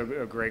 that's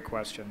a great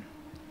question.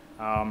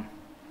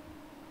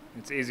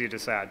 It's easy to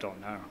say I don't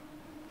know.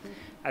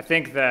 I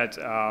think that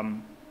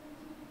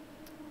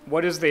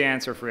what is the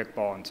answer for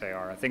Iqbal and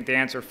Teilhard? I think the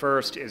answer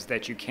first is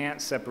that you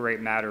can't separate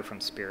matter from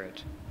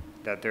spirit,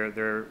 that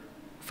they're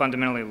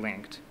fundamentally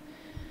linked.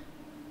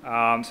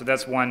 So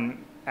that's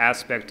one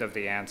aspect of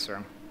the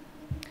answer.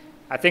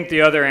 I think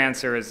the other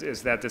answer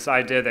is that this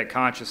idea that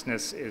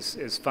consciousness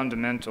is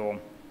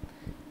fundamental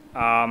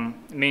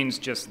means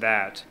just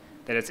that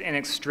it's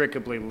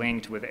inextricably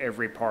linked with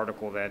every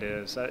particle that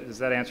is. Is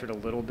that answered a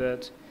little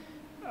bit?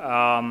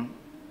 I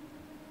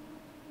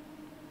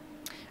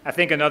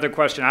think another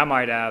question I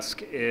might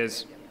ask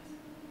is,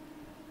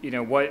 you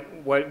know,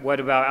 what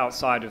about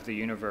outside of the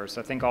universe?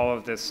 I think all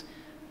of this,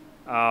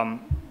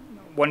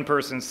 one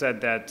person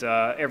said that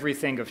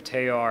everything of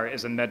Teilhard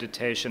is a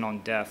meditation on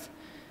death.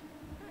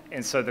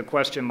 And so the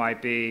question might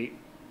be,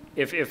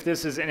 if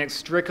this is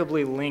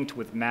inextricably linked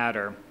with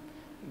matter,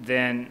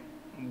 then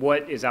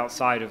what is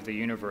outside of the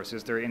universe?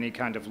 Is there any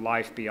kind of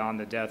life beyond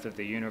the death of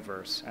the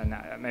universe? And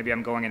maybe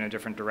I'm going in a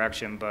different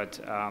direction, but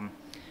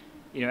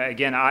you know,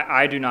 again,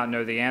 I do not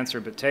know the answer,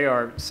 but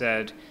Teilhard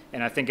said,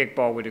 and I think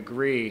Iqbal would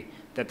agree,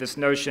 that this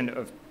notion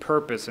of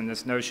purpose and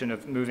this notion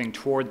of moving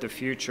toward the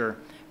future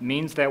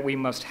means that we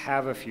must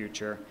have a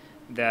future,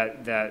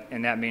 and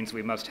that means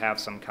we must have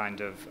some kind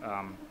of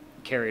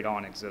carried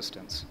on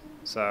existence.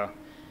 So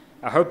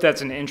I hope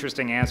that's an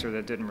interesting answer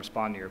that didn't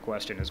respond to your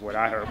question, is what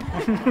I hope.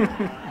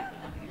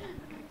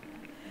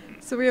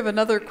 So we have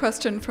another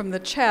question from the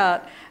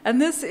chat,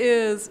 and this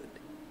is,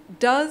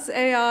 does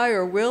AI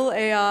or will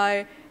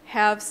AI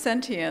have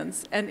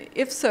sentience? And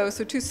if so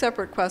two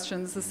separate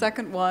questions. The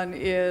second one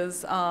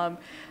is, how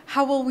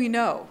will we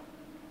know?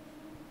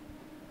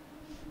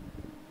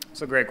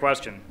 It's a great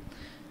question.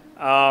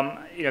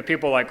 You know,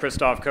 people like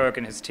Christoph Koch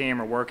and his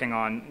team are working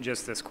on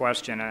just this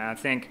question, and I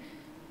think,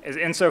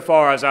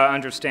 insofar as I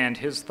understand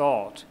his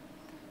thought,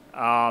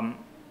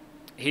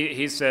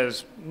 he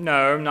says,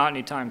 no, not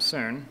anytime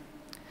soon.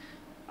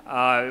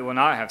 It will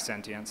not have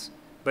sentience.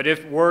 But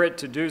if were it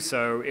to do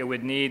so, it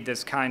would need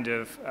this kind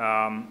of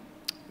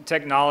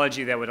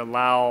technology that would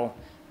allow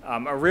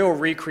a real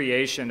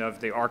recreation of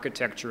the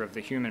architecture of the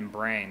human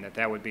brain,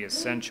 that would be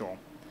essential.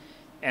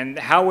 And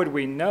how would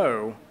we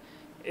know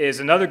is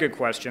another good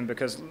question,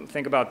 because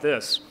think about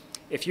this.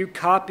 If you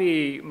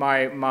copy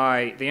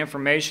the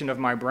information of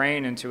my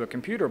brain into a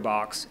computer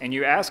box and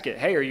you ask it,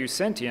 hey, are you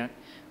sentient?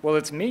 Well,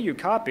 it's me you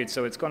copied,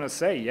 so it's going to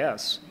say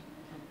yes.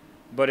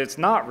 But it's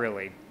not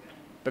really,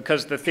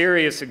 because the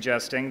theory is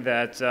suggesting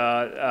that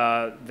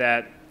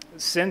that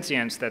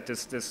sentience, that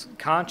this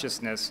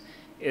consciousness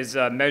is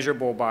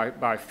measurable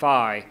by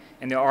phi,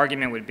 and the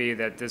argument would be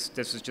that this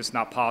is just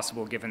not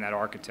possible given that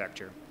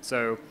architecture.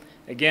 So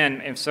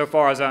again,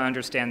 insofar as I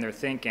understand their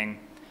thinking,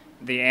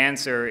 the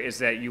answer is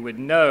that you would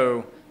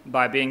know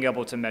by being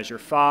able to measure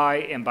phi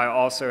and by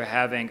also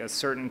having a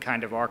certain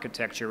kind of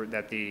architecture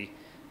that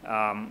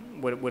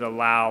would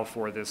allow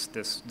for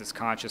this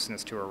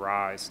consciousness to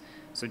arise.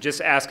 So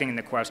just asking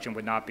the question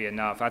would not be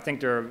enough. I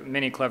think there are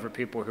many clever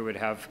people who would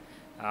have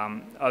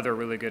other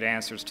really good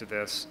answers to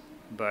this,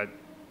 but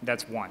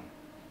that's one.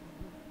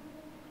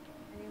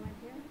 Anyone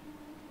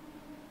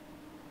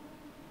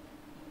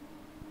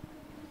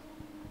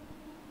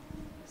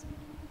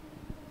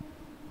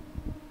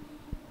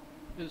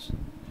here?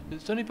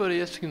 Is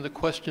anybody asking the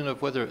question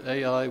of whether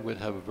AI would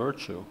have a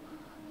virtue,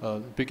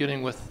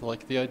 beginning with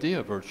like the idea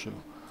of virtue,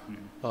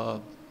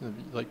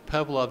 like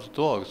Pavlov's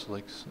dogs,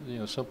 like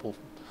simple,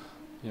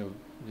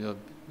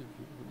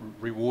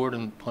 reward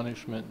and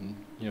punishment, and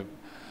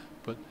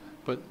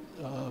but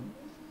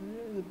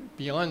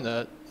beyond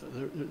that,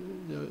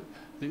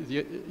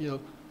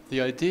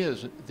 the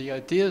ideas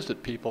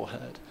that people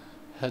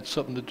had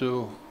something to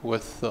do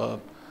with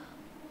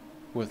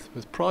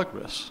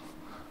progress,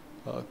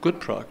 good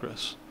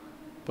progress.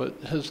 But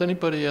has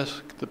anybody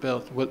asked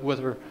about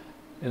whether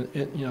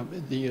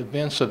the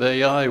advance of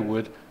AI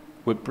would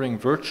bring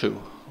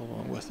virtue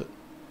along with it?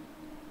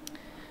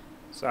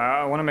 So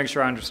I want to make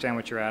sure I understand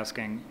what you're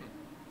asking.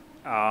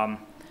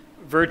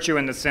 Virtue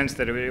in the sense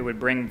that it would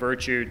bring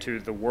virtue to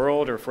the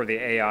world, or for the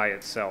AI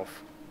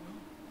itself?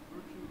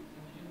 Virtue in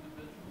the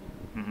individual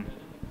and in the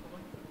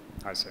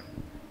collective. I see.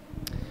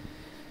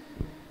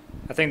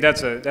 I think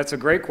that's a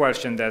great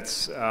question.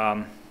 That's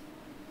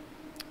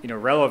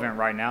relevant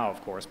right now,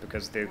 of course,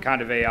 because the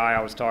kind of AI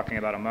I was talking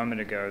about a moment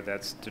ago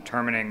that's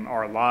determining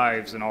our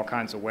lives in all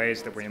kinds of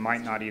ways that we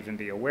might not even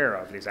be aware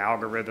of. These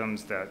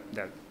algorithms that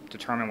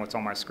determine what's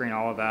on my screen,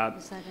 all of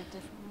that.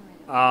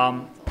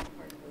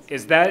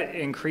 is that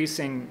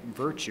increasing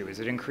virtue? Is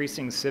it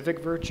increasing civic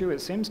virtue?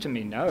 It seems to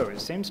me no. It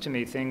seems to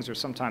me things are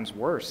sometimes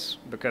worse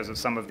because of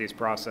some of these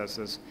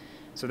processes.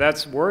 So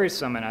that's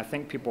worrisome, and I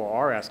think people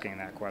are asking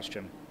that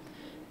question.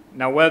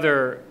 Now,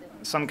 whether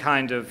some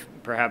kind of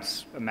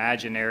perhaps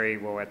imaginary,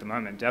 well, at the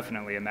moment,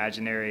 definitely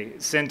imaginary,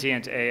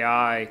 sentient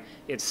AI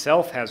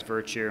itself has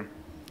virtue,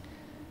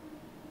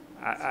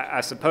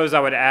 I suppose I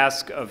would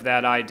ask of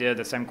that idea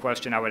the same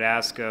question I would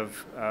ask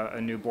of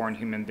a newborn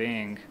human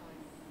being.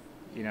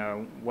 You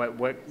know,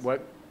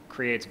 what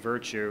creates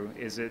virtue?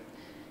 Is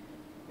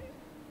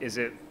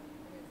it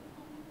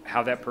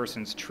how that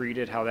person's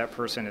treated, how that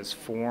person is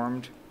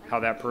formed, how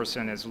that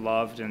person is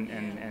loved,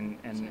 and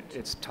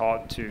it's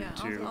taught to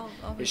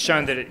it's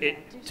shown that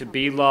it to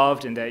be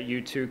loved and that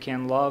you too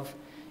can love,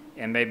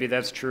 and maybe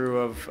that's true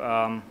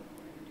of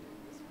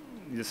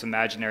this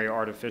imaginary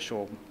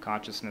artificial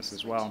consciousness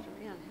as well.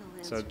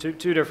 So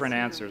two different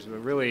answers, but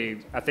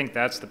really I think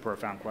that's the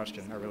profound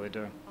question. I really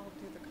do.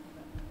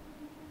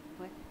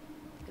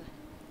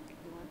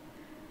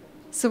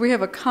 So we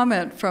have a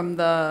comment from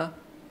the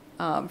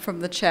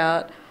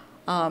chat.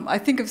 I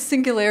think of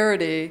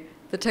singularity.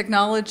 The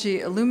technology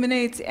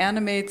illuminates,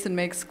 animates, and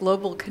makes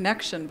global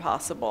connection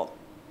possible.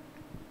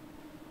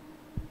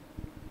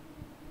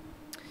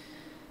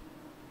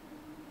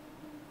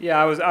 Yeah,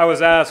 I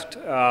was asked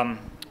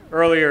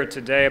earlier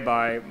today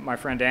by my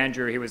friend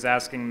Andrew. He was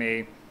asking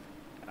me,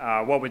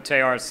 what would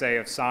Teilhard say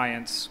of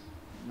science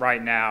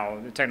right now,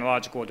 the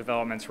technological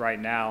developments right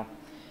now?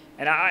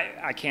 And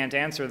I can't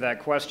answer that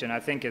question. I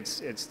think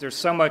there's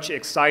so much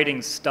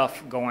exciting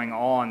stuff going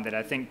on that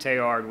I think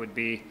Teilhard would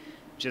be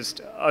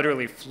just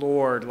utterly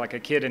floored, like a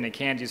kid in a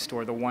candy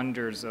store, the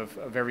wonders of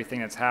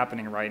everything that's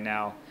happening right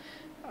now.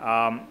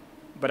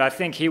 But I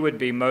think he would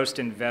be most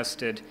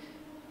invested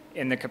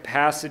in the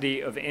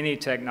capacity of any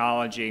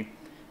technology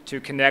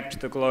to connect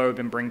the globe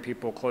and bring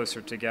people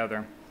closer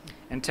together.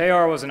 And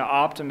Teilhard was an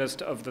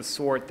optimist of the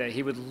sort that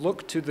he would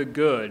look to the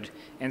good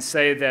and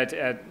say that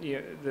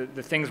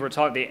the things we're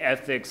talking, the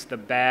ethics, the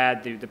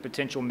bad, the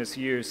potential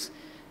misuse,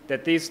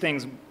 that these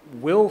things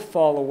will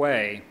fall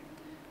away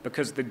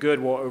because the good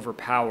will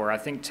overpower. I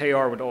think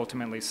Teilhard would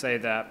ultimately say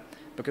that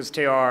because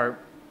Teilhard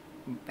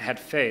had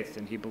faith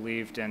and he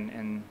believed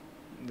in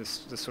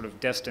this sort of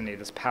destiny,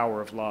 this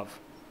power of love.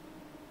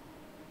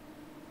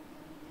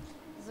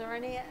 Is there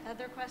any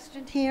other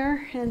question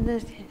here in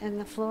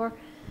the floor?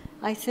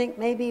 I think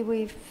maybe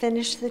we've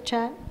finished the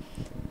chat.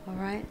 All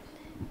right.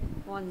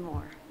 One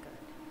more.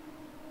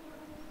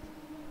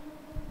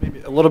 Good.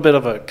 Maybe a little bit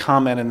of a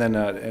comment and then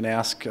an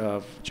ask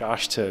of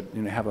Josh to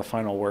have a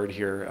final word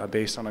here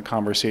based on a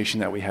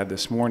conversation that we had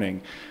this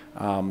morning.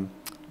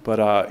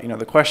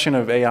 The question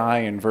of AI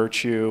and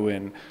virtue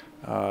and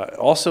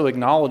also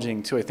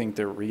acknowledging too, I think,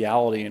 the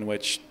reality in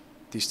which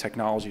these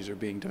technologies are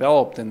being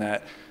developed and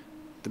that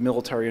the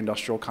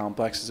military-industrial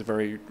complex is a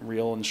very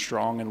real and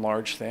strong and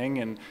large thing,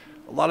 and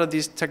a lot of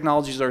these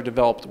technologies are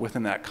developed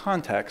within that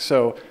context.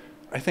 So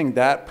I think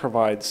that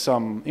provides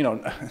some,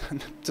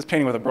 just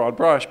painting with a broad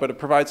brush, but it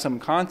provides some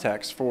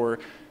context for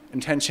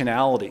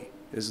intentionality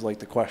is like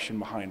the question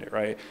behind it,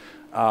 right?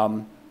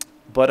 In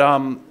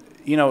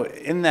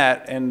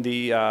that and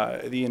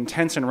the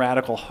intense and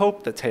radical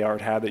hope that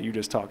Teilhard had that you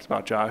just talked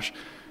about, Josh,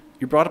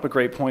 you brought up a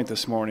great point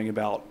this morning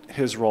about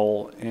his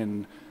role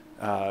in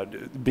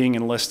being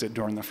enlisted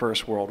during the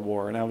First World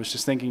War. And I was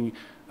just thinking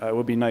it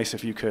would be nice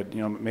if you could,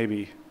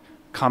 maybe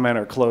comment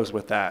or close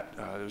with that.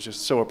 It was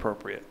just so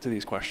appropriate to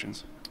these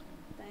questions.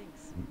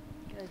 Thanks.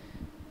 Good.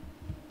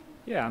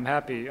 Yeah, I'm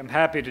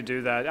happy to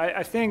do that.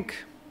 I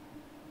think,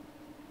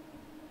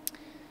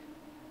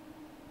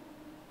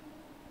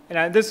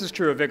 and this is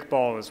true of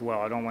Iqbal as well.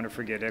 I don't want to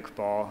forget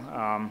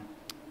Iqbal.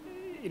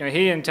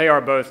 He and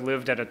Teilhard both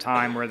lived at a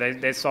time where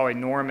they saw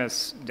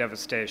enormous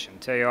devastation.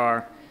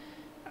 Teilhard,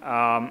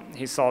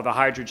 he saw the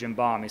hydrogen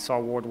bomb. He saw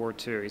World War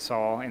II. He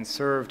saw and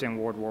served in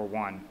World War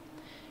I.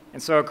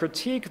 And so a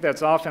critique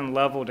that's often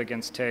leveled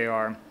against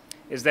Teilhard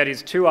is that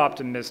he's too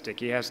optimistic.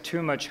 He has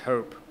too much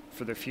hope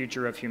for the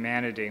future of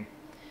humanity.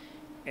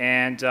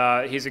 And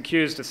he's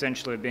accused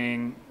essentially of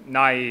being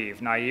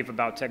naive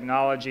about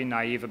technology,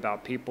 naive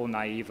about people,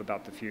 naive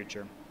about the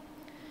future.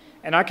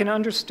 And I can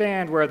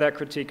understand where that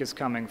critique is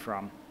coming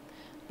from.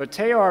 But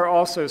Teilhard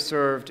also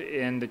served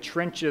in the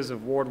trenches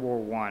of World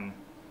War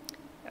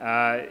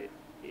I.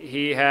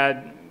 He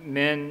had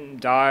men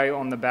die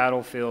on the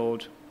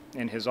battlefield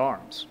in his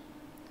arms.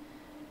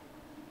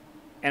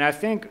 And I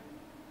think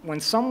when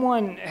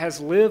someone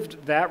has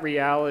lived that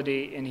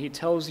reality and he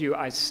tells you,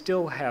 I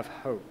still have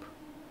hope,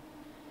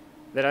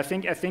 that I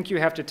think you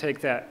have to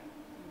take that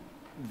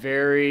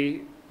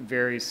very,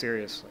 very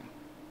seriously.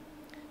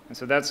 And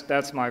so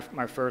that's my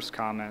first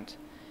comment.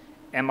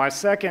 And my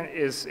second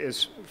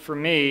is for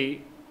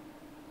me,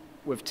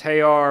 with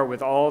Teilhard,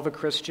 with all the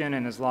Christian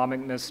and Islamic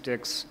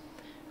mystics,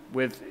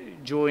 with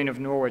Julian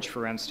of Norwich,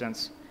 for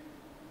instance,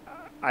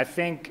 I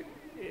think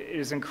it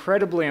is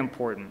incredibly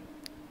important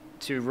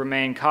to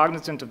remain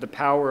cognizant of the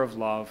power of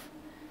love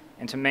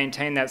and to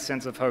maintain that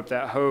sense of hope,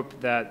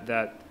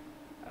 that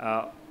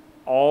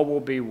all will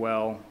be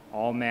well,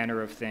 all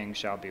manner of things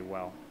shall be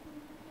well.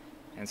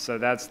 And so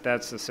that's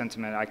the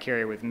sentiment I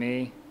carry with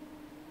me,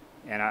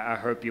 and I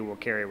hope you will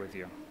carry with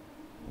you.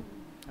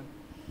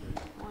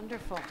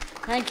 Wonderful.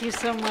 Thank you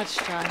so much,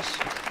 Josh.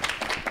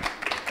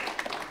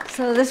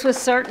 So this was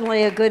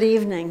certainly a good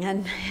evening,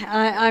 and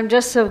I'm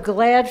just so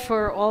glad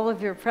for all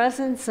of your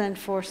presence and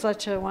for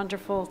such a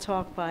wonderful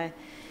talk by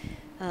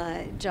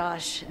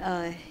Josh.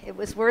 It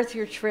was worth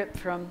your trip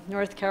from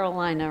North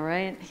Carolina,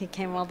 right? He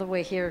came all the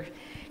way here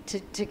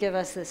to give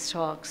us this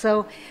talk.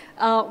 So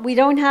we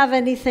don't have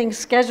anything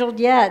scheduled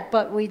yet,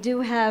 but we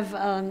do have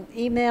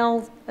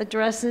email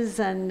addresses,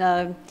 and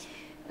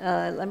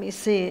let me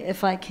see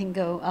if I can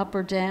go up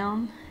or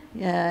down.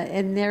 Yeah,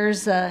 and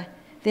there's the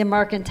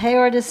American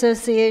Teilhard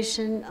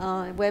Association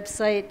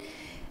website.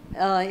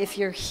 If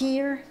you're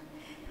here,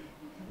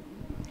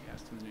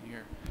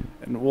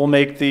 and we'll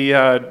make the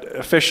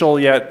official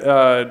yet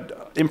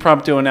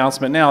impromptu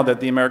announcement now that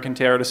the American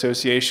Teilhard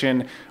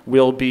Association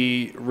will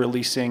be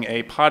releasing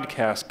a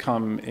podcast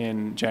come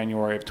in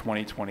January of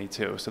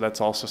 2022. So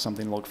that's also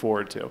something to look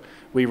forward to.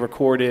 We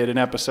recorded an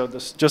episode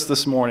just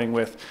this morning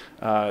with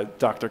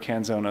Dr.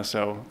 Canzona,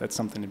 so that's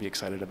something to be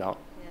excited about.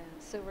 yeah,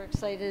 so we're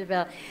excited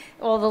about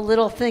all the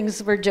little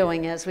things we're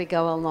doing as we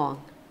go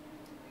along.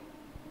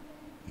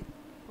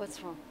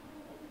 What's wrong?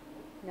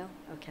 No?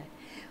 Okay.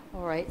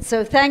 All right.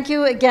 So thank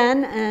you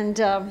again,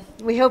 and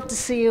we hope to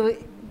see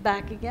you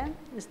back again,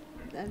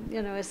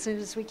 as soon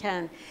as we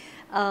can.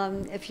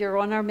 If you're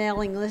on our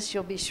mailing list,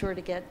 you'll be sure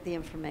to get the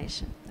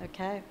information,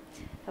 okay?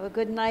 Have a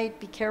good night.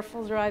 Be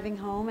careful driving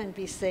home and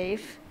be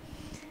safe.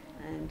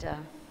 And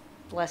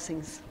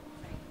blessings.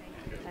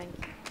 Thank you.